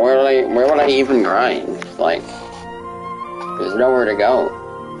 where would I even grind? Like, there's nowhere to go.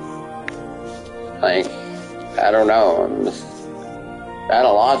 Like, I don't know. I'm just at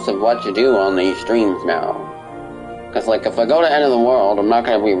a loss of what to do on these streams now. Because, like, if I go to End of the World, I'm not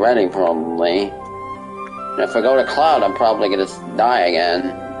going to be ready, probably. And if I go to Cloud, I'm probably going to die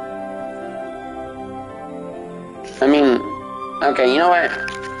again. I mean, okay, you know what?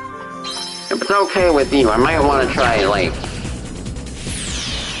 If it's okay with you, I might want to try, like,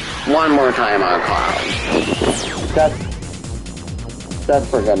 one more time on Cloud. That's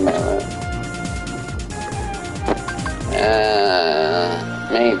for good merit.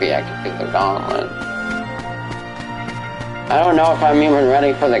 Maybe I could do the Gauntlet. I don't know if I'm even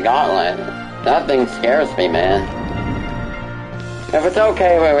ready for the Gauntlet. That thing scares me, man. If it's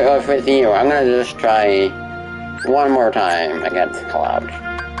okay with you, I'm gonna just try one more time against Cloud.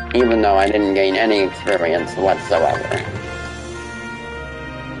 Even though I didn't gain any experience whatsoever.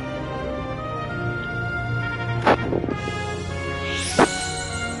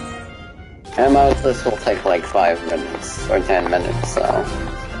 At most, this will take like 5 minutes, or 10 minutes, so...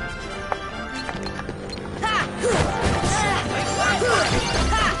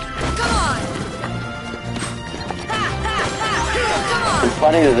 It's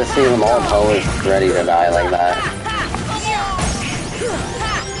funny to just see them all posed ready to die like that.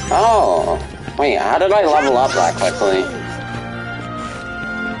 Oh! Wait, how did I level up that quickly?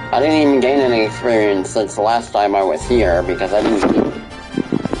 I didn't even gain any experience since the last time I was here, because I didn't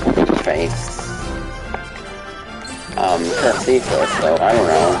face Zisa, so I don't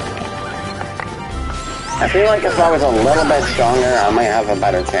know. I feel like if I was a little bit stronger, I might have a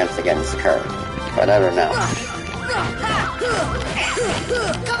better chance against Kurt, but I don't know.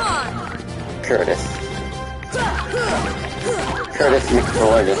 Curtis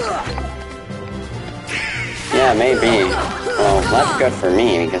McGordas. Yeah, maybe. Well, that's good for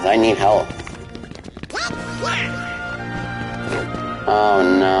me, because I need help. Oh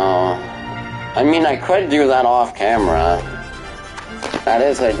no. I mean, I could do that off camera. That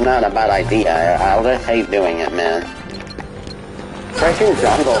is not a bad idea. I'll just hate doing it, man. Freaking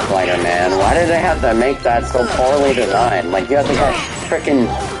Jungle Fighter, man. Why did they have to make that so poorly designed? Like, you have to get freaking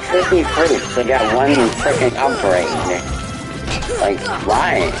tricky fruits to get one freaking upgrade. Like,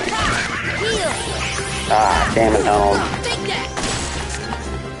 why? Ah, damn it, Donald.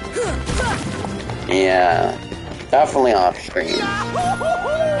 Yeah. Definitely off screen.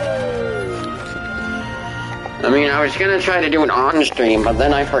 I mean, I was gonna try to do it on stream, but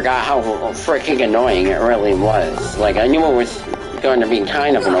then I forgot how freaking annoying it really was. Like, I knew it was going to be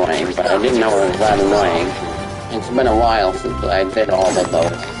kind of annoying, but I didn't know it was that annoying. It's been a while since I did all of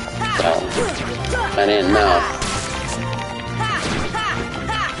those, so I didn't know.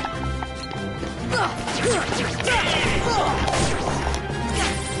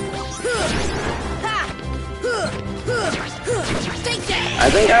 I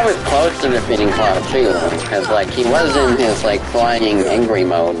think I was close to defeating Cloud too, because, like, he was in his, like, flying angry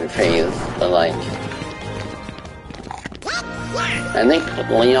mode phase, but, like... I think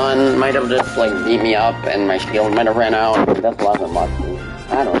Leon might have just, like, beat me up, and my shield might have ran out, and just wasn't lucky.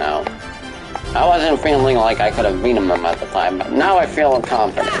 I don't know. I wasn't feeling like I could have beaten him at the time, but now I feel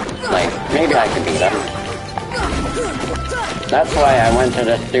confident. Like, maybe I could beat him. That's why I went to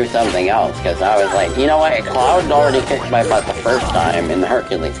just do something else, because I was like, you know what, Cloud already kicked my butt the first time in the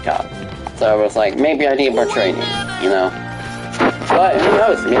Hercules Cup. So I was like, maybe I need more training, you know? But who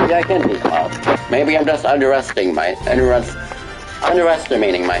knows, maybe I can beat Cloud. Maybe I'm just underestimating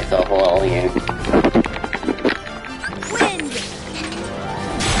myself a little here.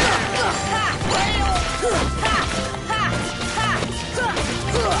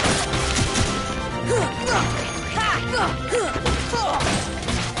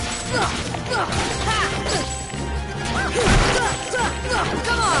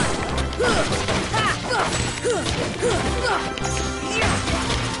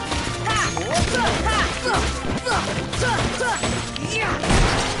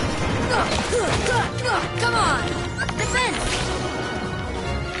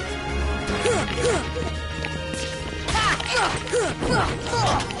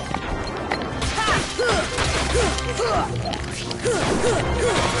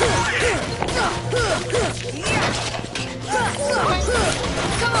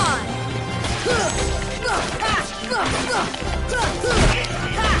 Come on!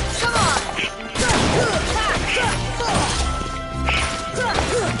 Come on!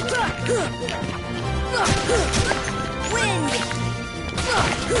 Wind!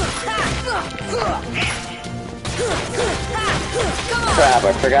 Crap,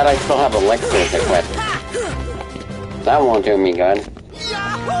 I forgot I still have elixirs equipped. That won't do me good.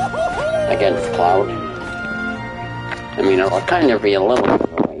 Against Cloud. I mean, it'll kind of be a little bit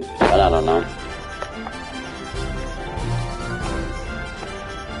annoying, but I don't know.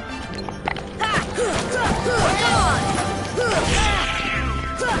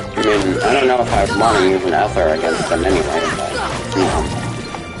 I mean, I don't know if I'd want to use an Ether against them anyway, but, you know,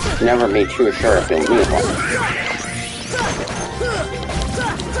 never be too sure if you'll need one.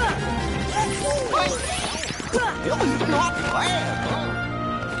 Not bad.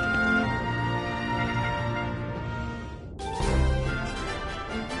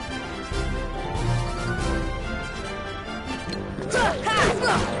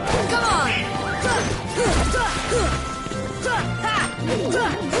 Come on!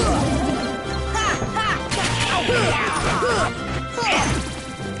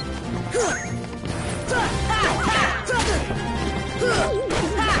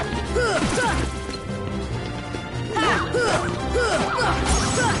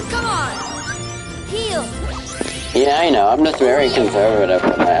 Come on! Heal! Yeah, I know, I'm just very conservative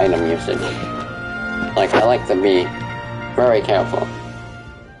with my item usage. Like, I like to be very careful.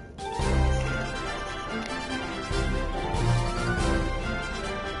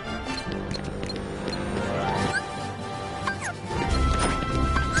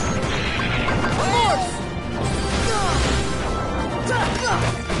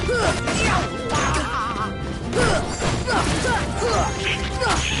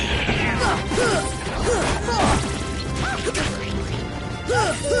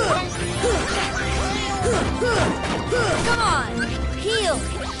 Come on! Heal!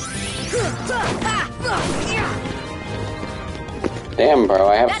 Damn, bro,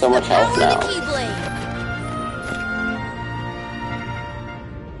 I have so much health now. That's the power of the Keyblade!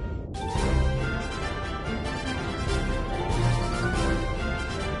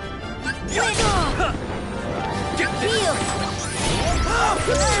 Get this. Heal!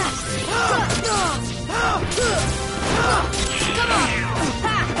 Come on!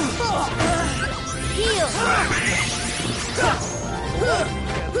 Heal!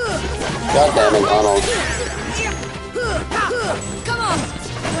 God damn it, Donald. Come on!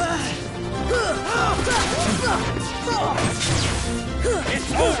 It's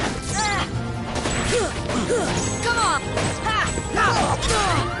over. Come on!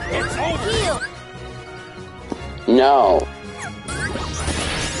 It's over. Heal! No.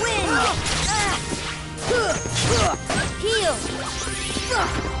 Wind! Heal!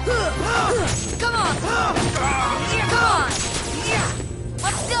 Come on! Come on!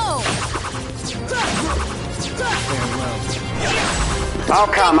 Let's go! Oh,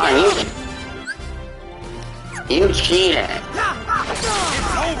 come on, you cheated. It's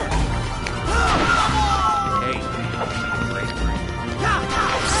over. Hey.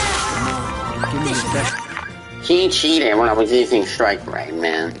 Give me the best He cheated when I was using Strike Raid,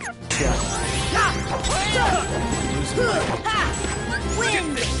 man. shot.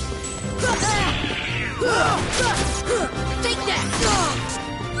 Wind! Take that!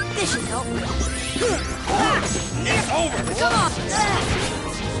 This should help. It's over. Come on!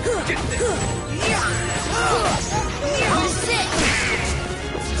 Get this. Sit!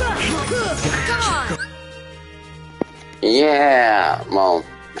 Come on! Yeah, well,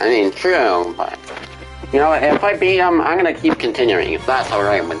 I mean, true, but... You know, if I beat him, I'm gonna keep continuing, if that's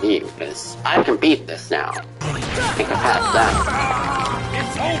alright with you, because I can beat this now. I can pass that.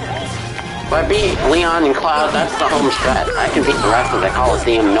 It's over. If I beat Leon and Cloud, that's the home stretch. I can beat the rest of the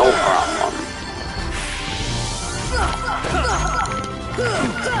Coliseum, no problem.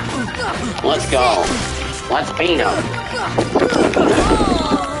 Let's go. Let's beat him.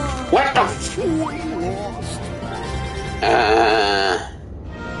 What the f-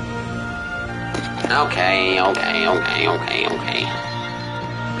 Okay.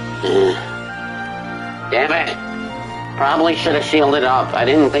 Damn it. Probably should have shielded up. I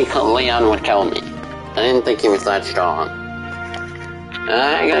didn't think Leon would kill me. I didn't think he was that strong.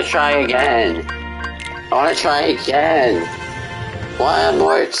 I'm gonna try again. I wanna try again. One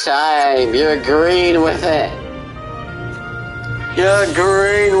more time. You agreed with it. You're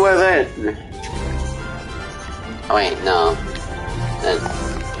green with it! Oh wait, no.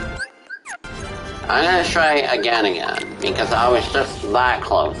 I'm gonna try again, because I was just that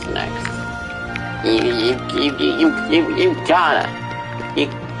close next. You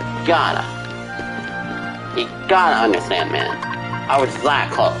gotta understand, man. I was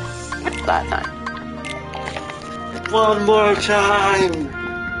that close that time. One more time!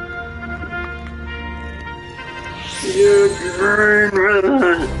 You green with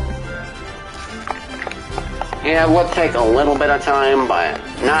it! Yeah, it would take a little bit of time, but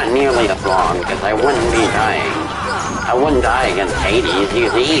not nearly as long, because I wouldn't be dying. I wouldn't die against Hades.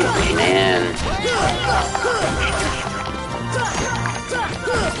 He's easy, man.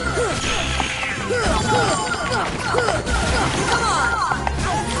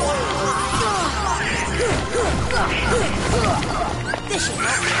 This should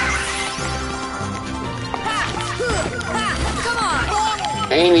help. Come on.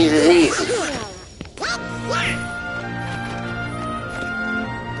 Hades is easy.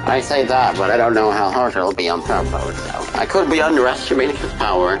 I say that, but I don't know how hard it'll be on purpose, so I could be underestimating his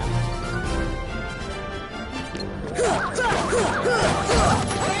power.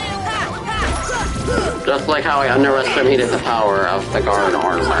 Just like how I underestimated the power of the guard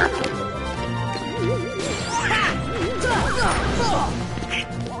armor.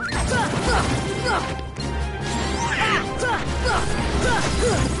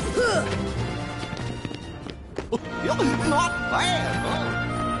 Not bad, huh?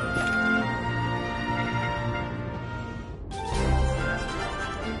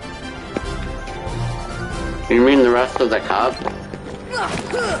 You mean the rest of the cup?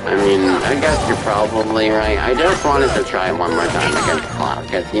 I mean, I guess you're probably right. I just wanted to try one more time against Cloud,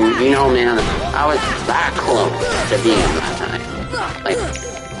 because, you know, man, I was that close to beating that time. Like,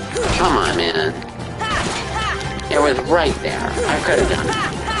 come on, man. It was right there. I could have done it.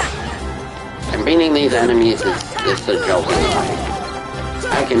 And beating these enemies is a joke in life.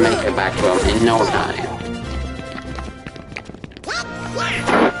 I can make it back to them in no time.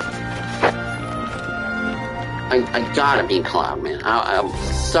 I gotta be Cloud, man. I'm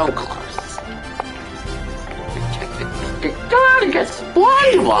so close. You gotta get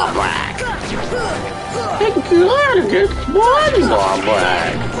SpongeBob back. You gotta get SpongeBob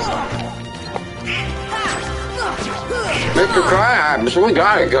back. Mr. Krabs, we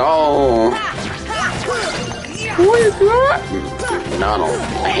gotta go. We got... Donald,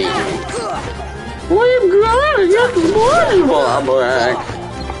 I hate you. We gotta get SpongeBob back.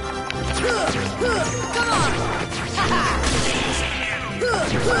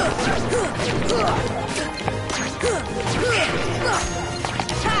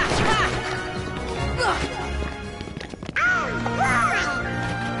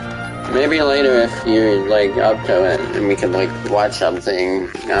 Maybe later if you're, like, up to it, and we can, like, watch something.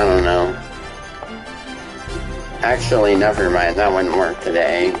 I don't know. Actually, never mind. That wouldn't work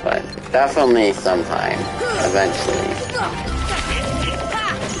today, but definitely sometime. Eventually.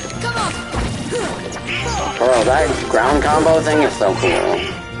 Bro, that ground combo thing is so cool.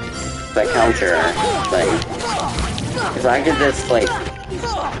 The counter thing. If I could just, like,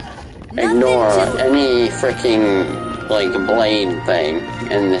 ignore any freaking, like, blade thing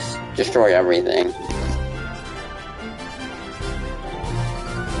and just destroy everything.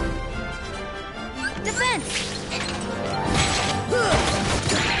 Defense!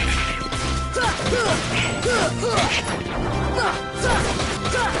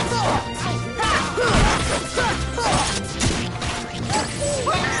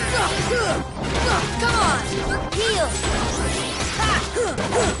 Come on! Heal!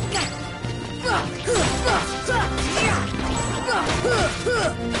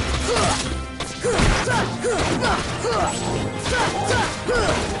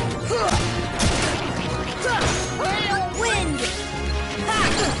 Wind!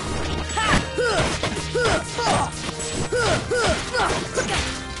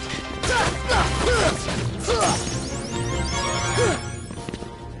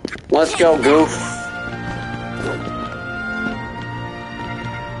 Let's go, Goof.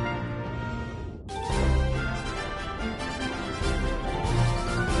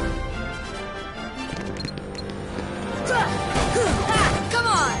 Come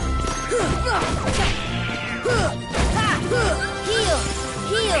on! Heal!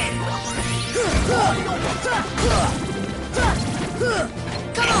 Heal!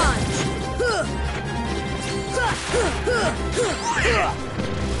 Come on!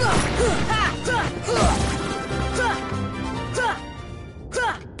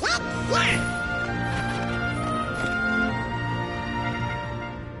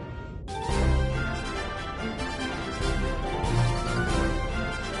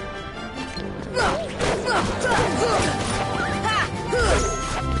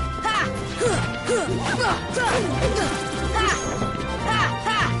 Come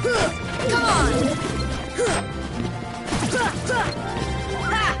on!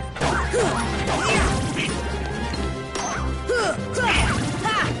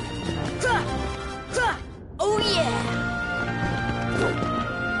 Oh yeah!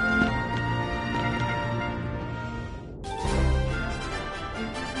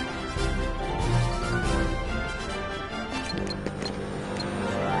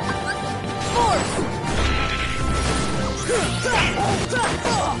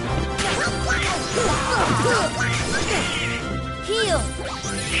 Heal!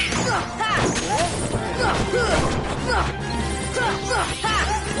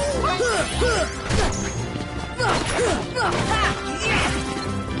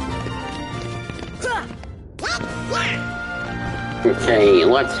 Okay,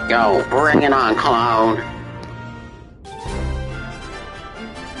 let's go. Bring it on, Cloud.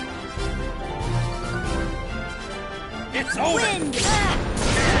 It's over! Wind!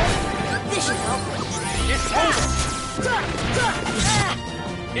 This should help. It's over!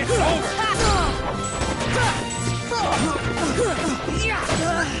 It's over!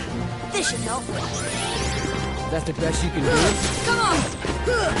 This should help. That's the best you can do? Come on!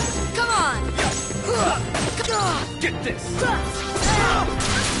 Come on! Get this!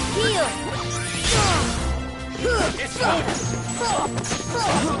 Heal! It's over!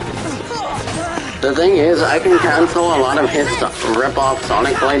 The thing is, I can cancel a lot of his rip-off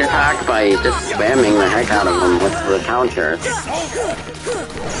Sonic Blade attack by just spamming the heck out of them with the counters. It's over!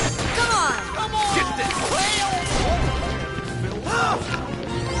 Come on! Get this!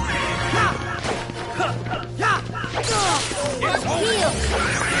 It's over! Heal!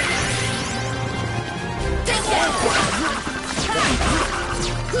 Take that!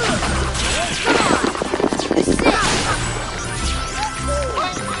 Come on!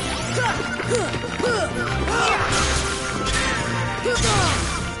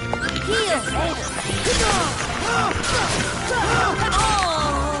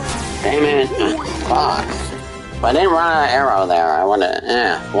 Damn it. Fuck. If I didn't run out of arrow there, I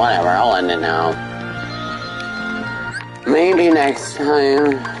would've... whatever, I'll end it now. Maybe next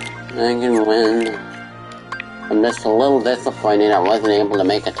time I can win. I'm just a little disappointed I wasn't able to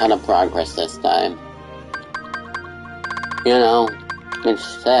make a ton of progress this time. You know, it's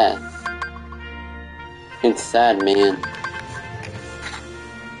sad. It's sad, man.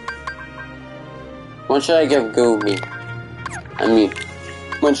 What should I give Gooby? I mean,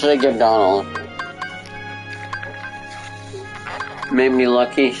 what should I give Donald? Maybe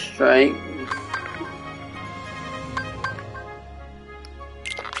Lucky Strike?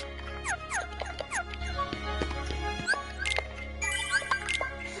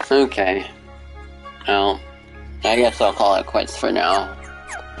 Okay. Well, I guess I'll call it quits for now.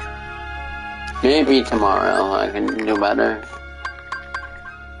 Maybe tomorrow I can do better.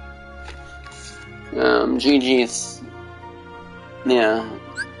 GG's. Yeah.